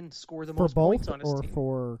know he didn't score the most points on his team.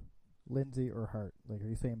 For Lindsay or Hart? Like, are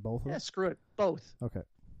you saying both of them? Yeah, screw it. Both. Okay.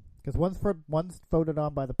 Because one's voted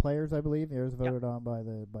on by the players, I believe. The other's voted on by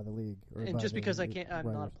the league. And just because I'm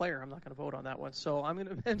not a player, I'm not going to vote on that one. So I'm going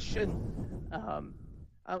to mention. I'm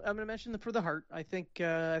going to mention for the Hart. I think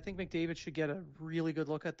McDavid should get a really good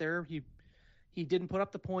look at there. He didn't put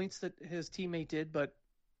up the points that his teammate did, but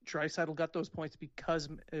Draisaitl got those points because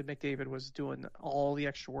McDavid was doing all the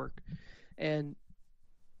extra work. And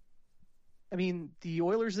I mean, the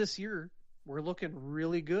Oilers this year were looking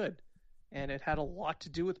really good, and it had a lot to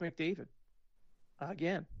do with McDavid.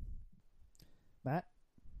 Again, Matt.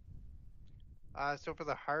 So for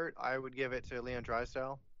the Hart, I would give it to Leon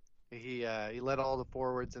Draisaitl. He led all the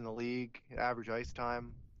forwards in the league, average ice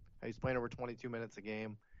time. He's playing over 22 minutes a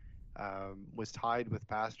game. Was tied with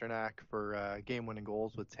Pasternak for game-winning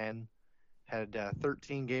goals with 10. Had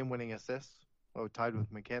 13 game-winning assists. Tied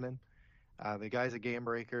with McKinnon. The guy's a game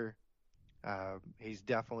breaker. He's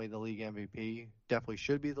definitely the league MVP. Definitely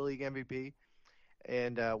should be the league MVP.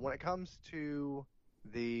 And when it comes to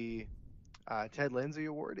the Ted Lindsay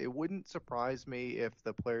Award, it wouldn't surprise me if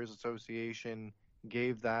the Players Association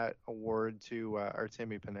gave that award to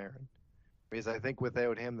Artemi Panarin, because I think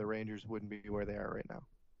without him, the Rangers wouldn't be where they are right now.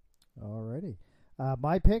 Alrighty.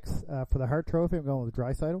 My picks for the Hart Trophy, I'm going with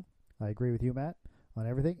Draisaitl. I agree with you, Matt, on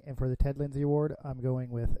everything. And for the Ted Lindsay Award, I'm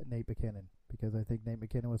going with Nate MacKinnon, because I think Nate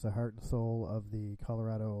MacKinnon was the heart and soul of the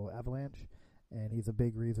Colorado Avalanche, and he's a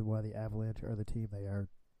big reason why the Avalanche are the team they are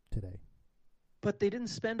today. But they didn't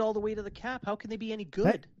spend all the way to the cap. How can they be any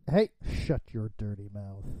good? Hey, shut your dirty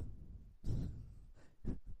mouth.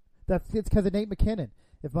 It's because of Nate MacKinnon.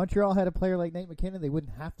 If Montreal had a player like Nate MacKinnon, they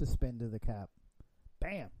wouldn't have to spend to the cap.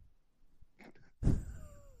 Bam.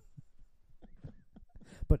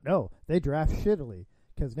 But no, they draft shittily.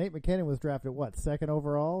 Because Nate McKinnon was drafted, what, second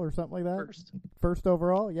overall or something like that? First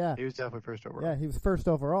overall? Yeah. He was definitely first overall. Yeah, he was first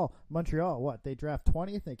overall. Montreal, what, they draft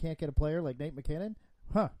 20th and they can't get a player like Nate McKinnon?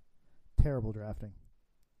 Huh. Terrible drafting.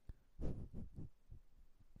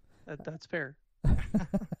 That's fair.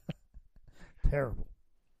 Terrible.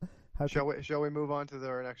 Shall we move on to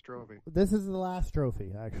our next trophy? This is the last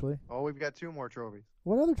trophy, actually. Oh, we've got 2 more trophies.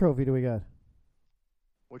 What other trophy do we got?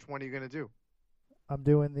 Which one are you going to do? I'm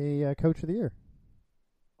doing the Coach of the Year.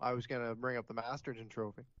 I was going to bring up the Masterton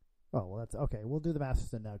trophy. Oh, well, that's okay. We'll do the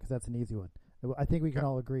Masterton now because that's an easy one. I think we can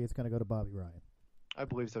all agree it's going to go to Bobby Ryan. I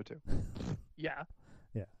believe so, too. Yeah.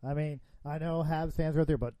 Yeah. I mean, I know Habs fans are out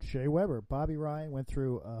there, but Shea Weber, Bobby Ryan went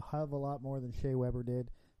through a hell of a lot more than Shea Weber did,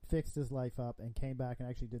 fixed his life up, and came back and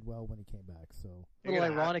actually did well when he came back. So A little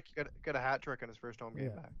ironic. Got a hat trick in his first home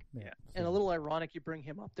game back. Yeah. And a little ironic you bring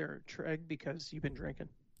him up there, Treg, because you've been drinking.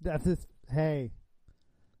 That's just, hey,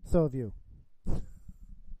 so have you.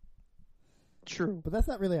 True. But that's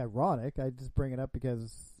not really ironic. I just bring it up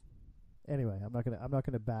because, anyway, I'm not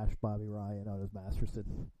gonna bash Bobby Ryan on his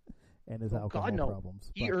Masterton and his alcohol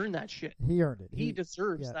problems. He earned that shit. He earned it. He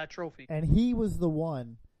deserves that trophy. And he was the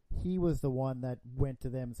one that went to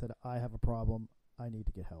them and said, "I have a problem. I need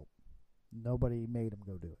to get help." Nobody made him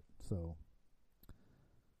go do it. So,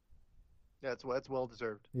 yeah, it's well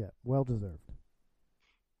deserved. Yeah, well deserved.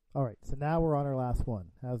 All right, so now we're on our last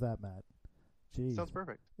one. How's that, Matt? Jeez. Sounds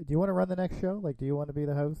perfect. Do you want to run the next show? Like, do you want to be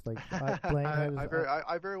the host? Like, Blaine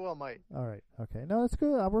I very well might. All right. Okay. No, that's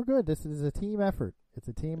good. We're good. This is a team effort. It's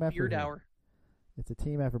a team effort. Beard hour. It's a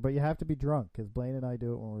team effort, but you have to be drunk because Blaine and I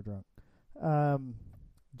do it when we're drunk.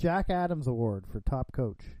 Jack Adams Award for top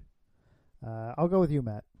coach. I'll go with you,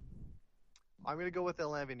 Matt. I'm going to go with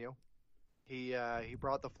Alain Vigneault. He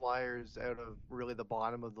brought the Flyers out of really the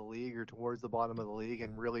bottom of the league or towards the bottom of the league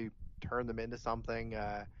and really turned them into something.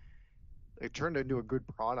 It turned into a good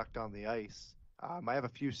product on the ice. I have a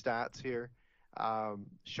few stats here.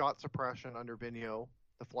 Shot suppression under Vigneault.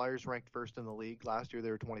 The Flyers ranked first in the league. Last year they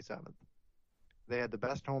were 27th. They had the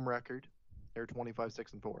best home record. They were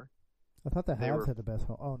 25-6-4. I thought the Habs had the best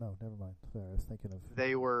home. Oh, no, never mind. Sorry, I was thinking of...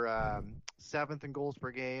 They were 7th in goals per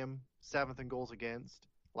game, 7th in goals against.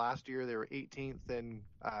 Last year they were 18th in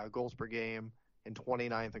goals per game and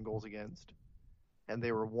 29th in goals against. And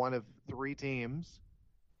they were one of 3 teams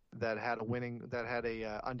that had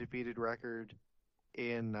a undefeated record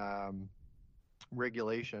in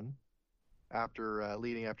regulation after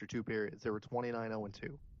leading after 2 periods. They were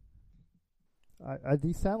 29-0-2.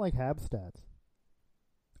 These sound like Habs stats.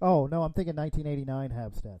 Oh no, I'm thinking 1989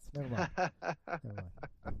 Habs stats. Never mind. Never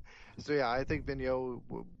mind. So yeah, I think Vigneault.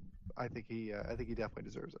 I think he definitely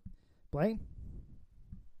deserves it. Blaine,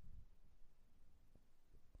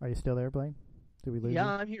 are you still there, Blaine? Did we lose you? Yeah,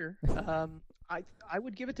 I'm here. I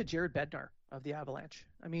would give it to Jared Bednar of the Avalanche.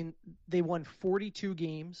 I mean, they won 42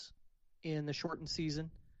 games in the shortened season.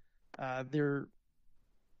 They're,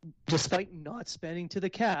 despite not spending to the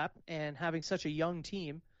cap and having such a young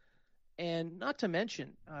team, and not to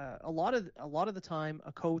mention, a lot of the time,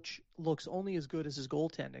 a coach looks only as good as his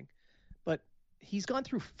goaltending. But he's gone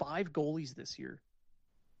through 5 goalies this year.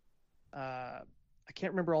 I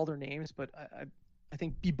can't remember all their names, but I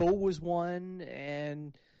think Bibeau was one,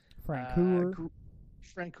 and Francouz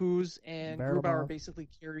and Grubauer basically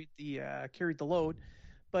carried the load.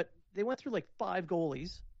 But they went through like 5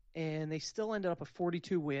 goalies, and they still ended up with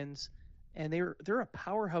 42 wins, and they're a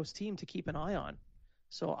powerhouse team to keep an eye on.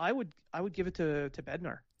 So I would give it to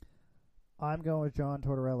Bednar. I'm going with John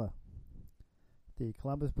Tortorella. The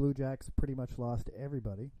Columbus Blue Jackets pretty much lost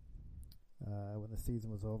everybody when the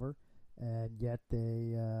season was over, and yet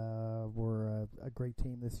they were a great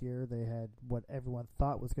team this year. They had what everyone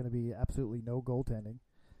thought was going to be absolutely no goaltending.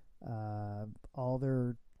 All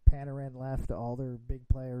their Panarin left, all their big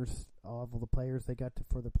players, all of the players they got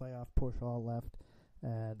for the playoff push all left.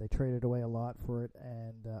 And they traded away a lot for it,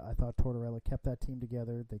 and I thought Tortorella kept that team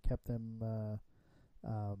together. They kept them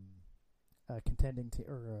a contending team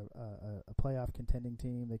or a playoff contending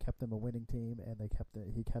team. They kept them a winning team, and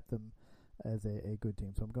he kept them as a good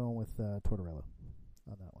team. So I'm going with Tortorella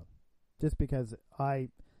on that one, just because I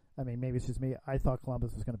mean maybe it's just me. I thought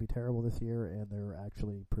Columbus was going to be terrible this year, and they're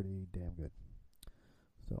actually pretty damn good.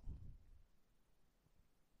 So,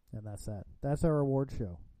 and that's that. That's our award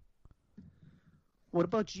show. What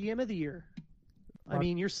about GM of the Year? I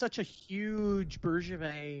mean, you're such a huge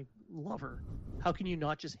Bergevin lover. How can you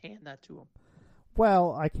not just hand that to him?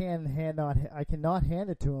 Well, I cannot hand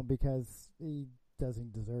it to him because he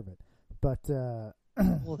doesn't deserve it. But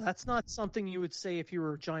well, that's not something you would say if you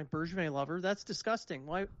were a giant Bergevin lover. That's disgusting.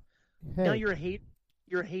 Why? Hey. Now you're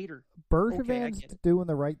you're a hater. Bergevin's get it. doing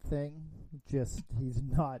the right thing. Just he's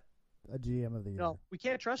not a GM of the year. No, we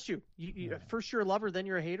can't trust you. Yeah. First you're a lover, then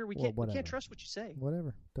you're a hater. We Whatever. can't trust what you say.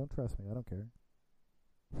 Whatever. Don't trust me. I don't care.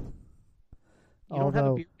 You don't have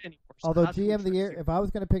a beard anymore. So Although how can we GM of the trust year, you? if I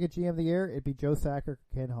was going to pick a GM of the year, it'd be Joe Sakic or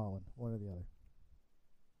Ken Holland, one or the other.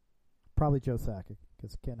 Probably Joe Sakic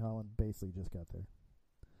because Ken Holland basically just got there.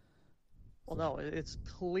 Well, no, it's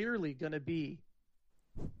clearly going to be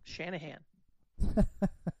Shanahan.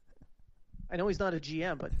 I know he's not a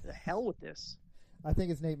GM, but the hell with this. I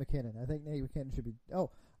think it's Nate McKinnon. I think Nate McKinnon should be.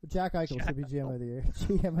 Oh, Jack Eichel should be GM of the year.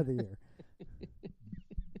 GM of the year.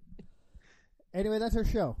 Anyway, that's our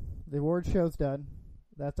show. The award show's done.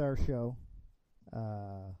 That's our show.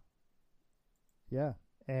 Yeah.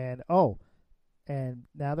 And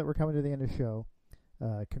now that we're coming to the end of the show,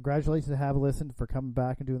 congratulations to Have a Listen for coming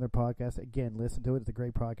back and doing their podcast. Again, listen to it. It's a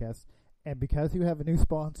great podcast. And because you have a new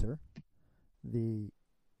sponsor, the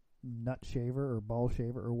Nut Shaver or Ball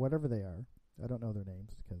Shaver or whatever they are, I don't know their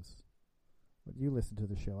names because you listen to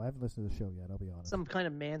the show. I haven't listened to the show yet, I'll be honest. Some kind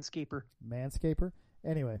of manscaper. Manscaper?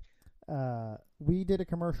 Anyway, we did a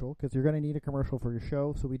commercial because you're going to need a commercial for your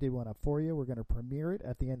show, so we did one up for you. We're going to premiere it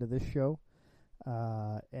at the end of this show,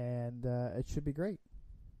 and it should be great.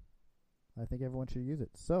 I think everyone should use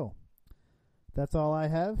it. So, that's all I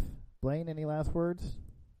have. Blaine, any last words?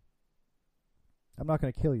 I'm not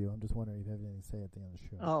going to kill you. I'm just wondering if you have anything to say at the end of the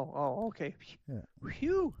show. Oh, okay. Yeah.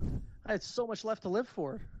 Phew. I had so much left to live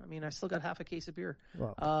for. I mean, I still got half a case of beer.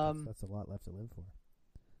 Well, that's a lot left to live for.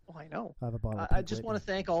 Oh, I know. I have a bottle. I just want to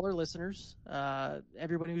thank all our listeners,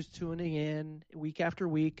 everybody who's tuning in week after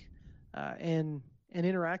week, and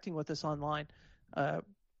interacting with us online.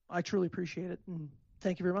 I truly appreciate it, and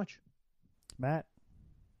thank you very much. Matt?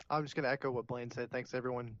 I'm just going to echo what Blaine said. Thanks,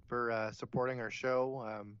 everyone, for supporting our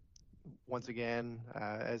show. Once again,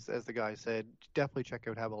 as the guy said, definitely check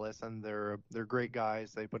out Have a Listen. They're great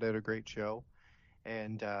guys. They put out a great show,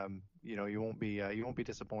 and you won't be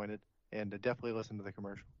disappointed. And definitely listen to the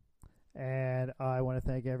commercial. And I want to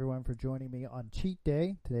thank everyone for joining me on Cheat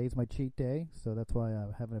Day. Today's my cheat day, so that's why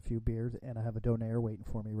I'm having a few beers, and I have a donaire waiting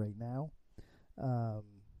for me right now.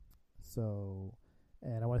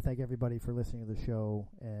 And I want to thank everybody for listening to the show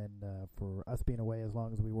and for us being away as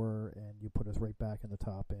long as we were, and you put us right back in the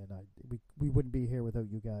top. And we wouldn't be here without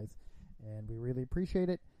you guys, and we really appreciate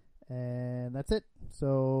it. And that's it.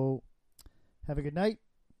 So have a good night.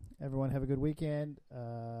 Everyone have a good weekend,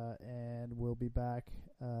 and we'll be back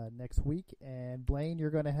next week. And Blaine, you're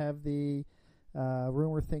going to have the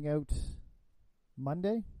rumor thing out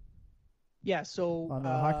Monday? Yeah, so... On the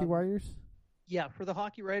Hockey Warriors? Yeah, for the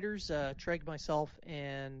Hockey Writers, Treg, myself,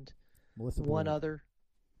 and Melissa one Boyd. other.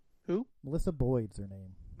 Who? Melissa Boyd's her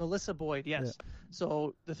name. Melissa Boyd, yes. Yeah.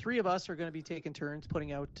 So the three of us are going to be taking turns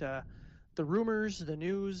putting out the rumors, the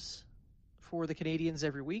news for the Canadians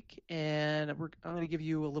every week, and I'm going to give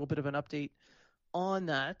you a little bit of an update on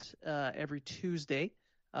that every Tuesday.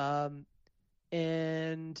 And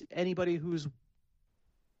anybody who's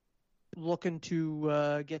looking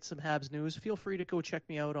to get some Habs news, feel free to go check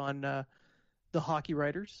me out on the Hockey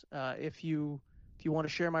Writers. If you want to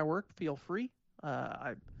share my work, feel free.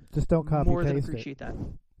 I just don't copy more paste than appreciate that.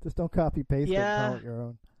 Just don't copy paste it and call it your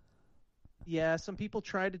own. Yeah, some people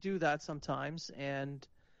try to do that sometimes, and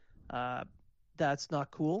that's not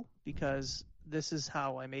cool because this is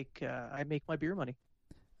how I make my beer money.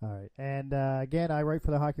 All right, and again, I write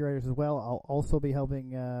for the Hockey Writers as well. I'll also be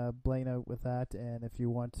helping Blaine out with that. And if you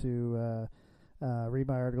want to read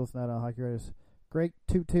my articles, not on Hockey Writers, great,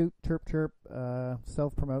 toot toot, chirp chirp,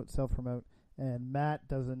 self promote. And Matt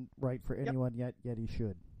doesn't write for anyone yet he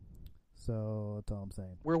should. So that's all I'm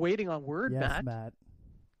saying. We're waiting on word, yes, Matt.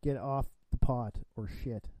 Get off the pot or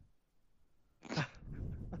shit.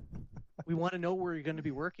 We want to know where you're going to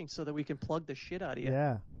be working so that we can plug the shit out of you.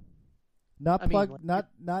 Yeah. Not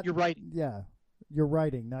you're writing. Yeah. You're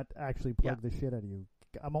writing, not actually plug the shit out of you.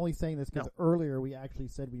 I'm only saying this because earlier we actually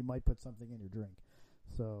said we might put something in your drink.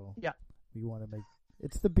 So we want to make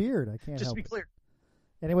it's the beard. I can't just help be it. clear.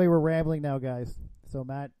 Anyway, we're rambling now, guys. So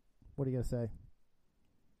Matt, what do you got to say?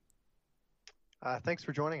 Thanks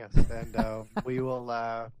for joining us, and we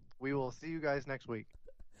will see you guys next week.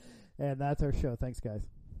 And that's our show. Thanks, guys.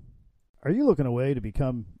 Are you looking away to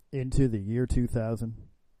become into the year 2000,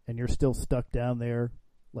 and you're still stuck down there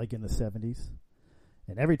like in the 70s?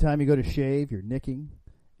 And every time you go to shave, you're nicking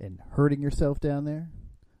and hurting yourself down there?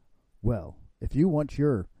 Well, if you want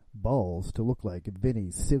your balls to look like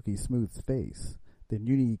Vinny's silky smooth face, then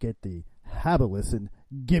you need to get the Have a Listen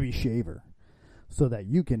Gibby Shaver, so that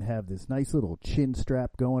you can have this nice little chin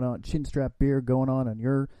strap beard going on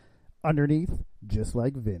your underneath, just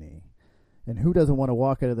like Vinny. And who doesn't want to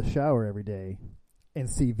walk out of the shower every day and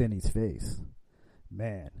see Vinny's face?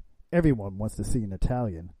 Man, everyone wants to see an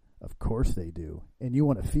Italian. Of course they do. And you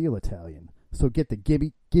want to feel Italian. So get the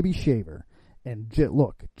Gibby shaver and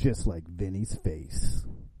look just like Vinny's face.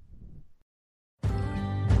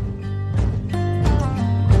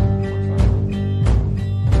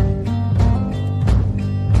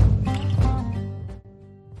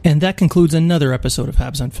 And that concludes another episode of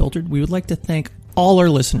Habs Unfiltered. We would like to thank all our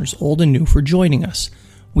listeners, old and new, for joining us.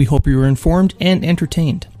 We hope you were informed and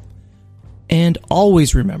entertained. And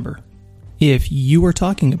always remember, if you are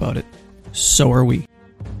talking about it, so are we.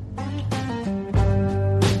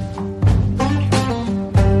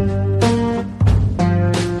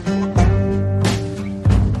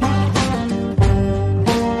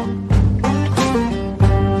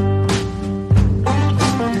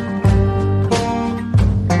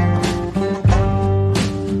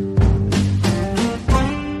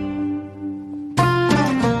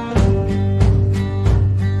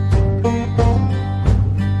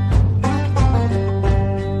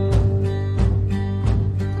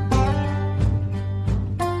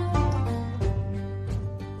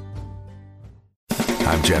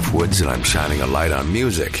 And I'm shining a light on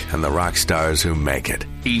music and the rock stars who make it.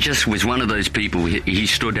 He just was one of those people, he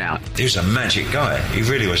stood out. He was a magic guy. He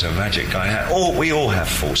really was a magic guy. We all have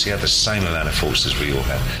faults. He had the same amount of faults as we all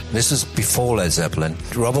have. This was before Led Zeppelin.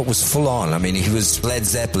 Robert was full on. I mean, he was Led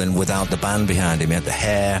Zeppelin without the band behind him. He had the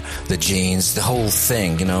hair, the jeans, the whole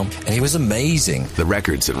thing, you know. And he was amazing. The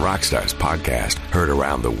Records and Rockstars podcast, heard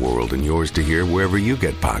around the world and yours to hear wherever you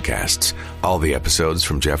get podcasts. All the episodes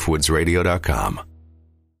from JeffWoodsRadio.com.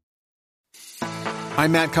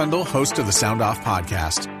 I'm Matt Kundle, host of the Sound Off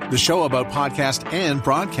Podcast, the show about podcast and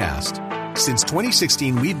broadcast. Since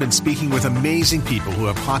 2016, we've been speaking with amazing people who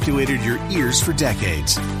have populated your ears for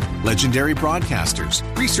decades. Legendary broadcasters,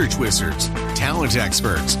 research wizards, talent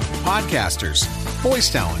experts, podcasters, voice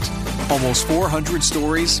talent. Almost 400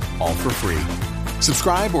 stories, all for free.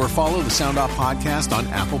 Subscribe or follow the Sound Off Podcast on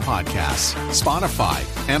Apple Podcasts, Spotify,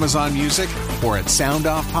 Amazon Music, or at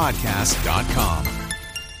soundoffpodcast.com.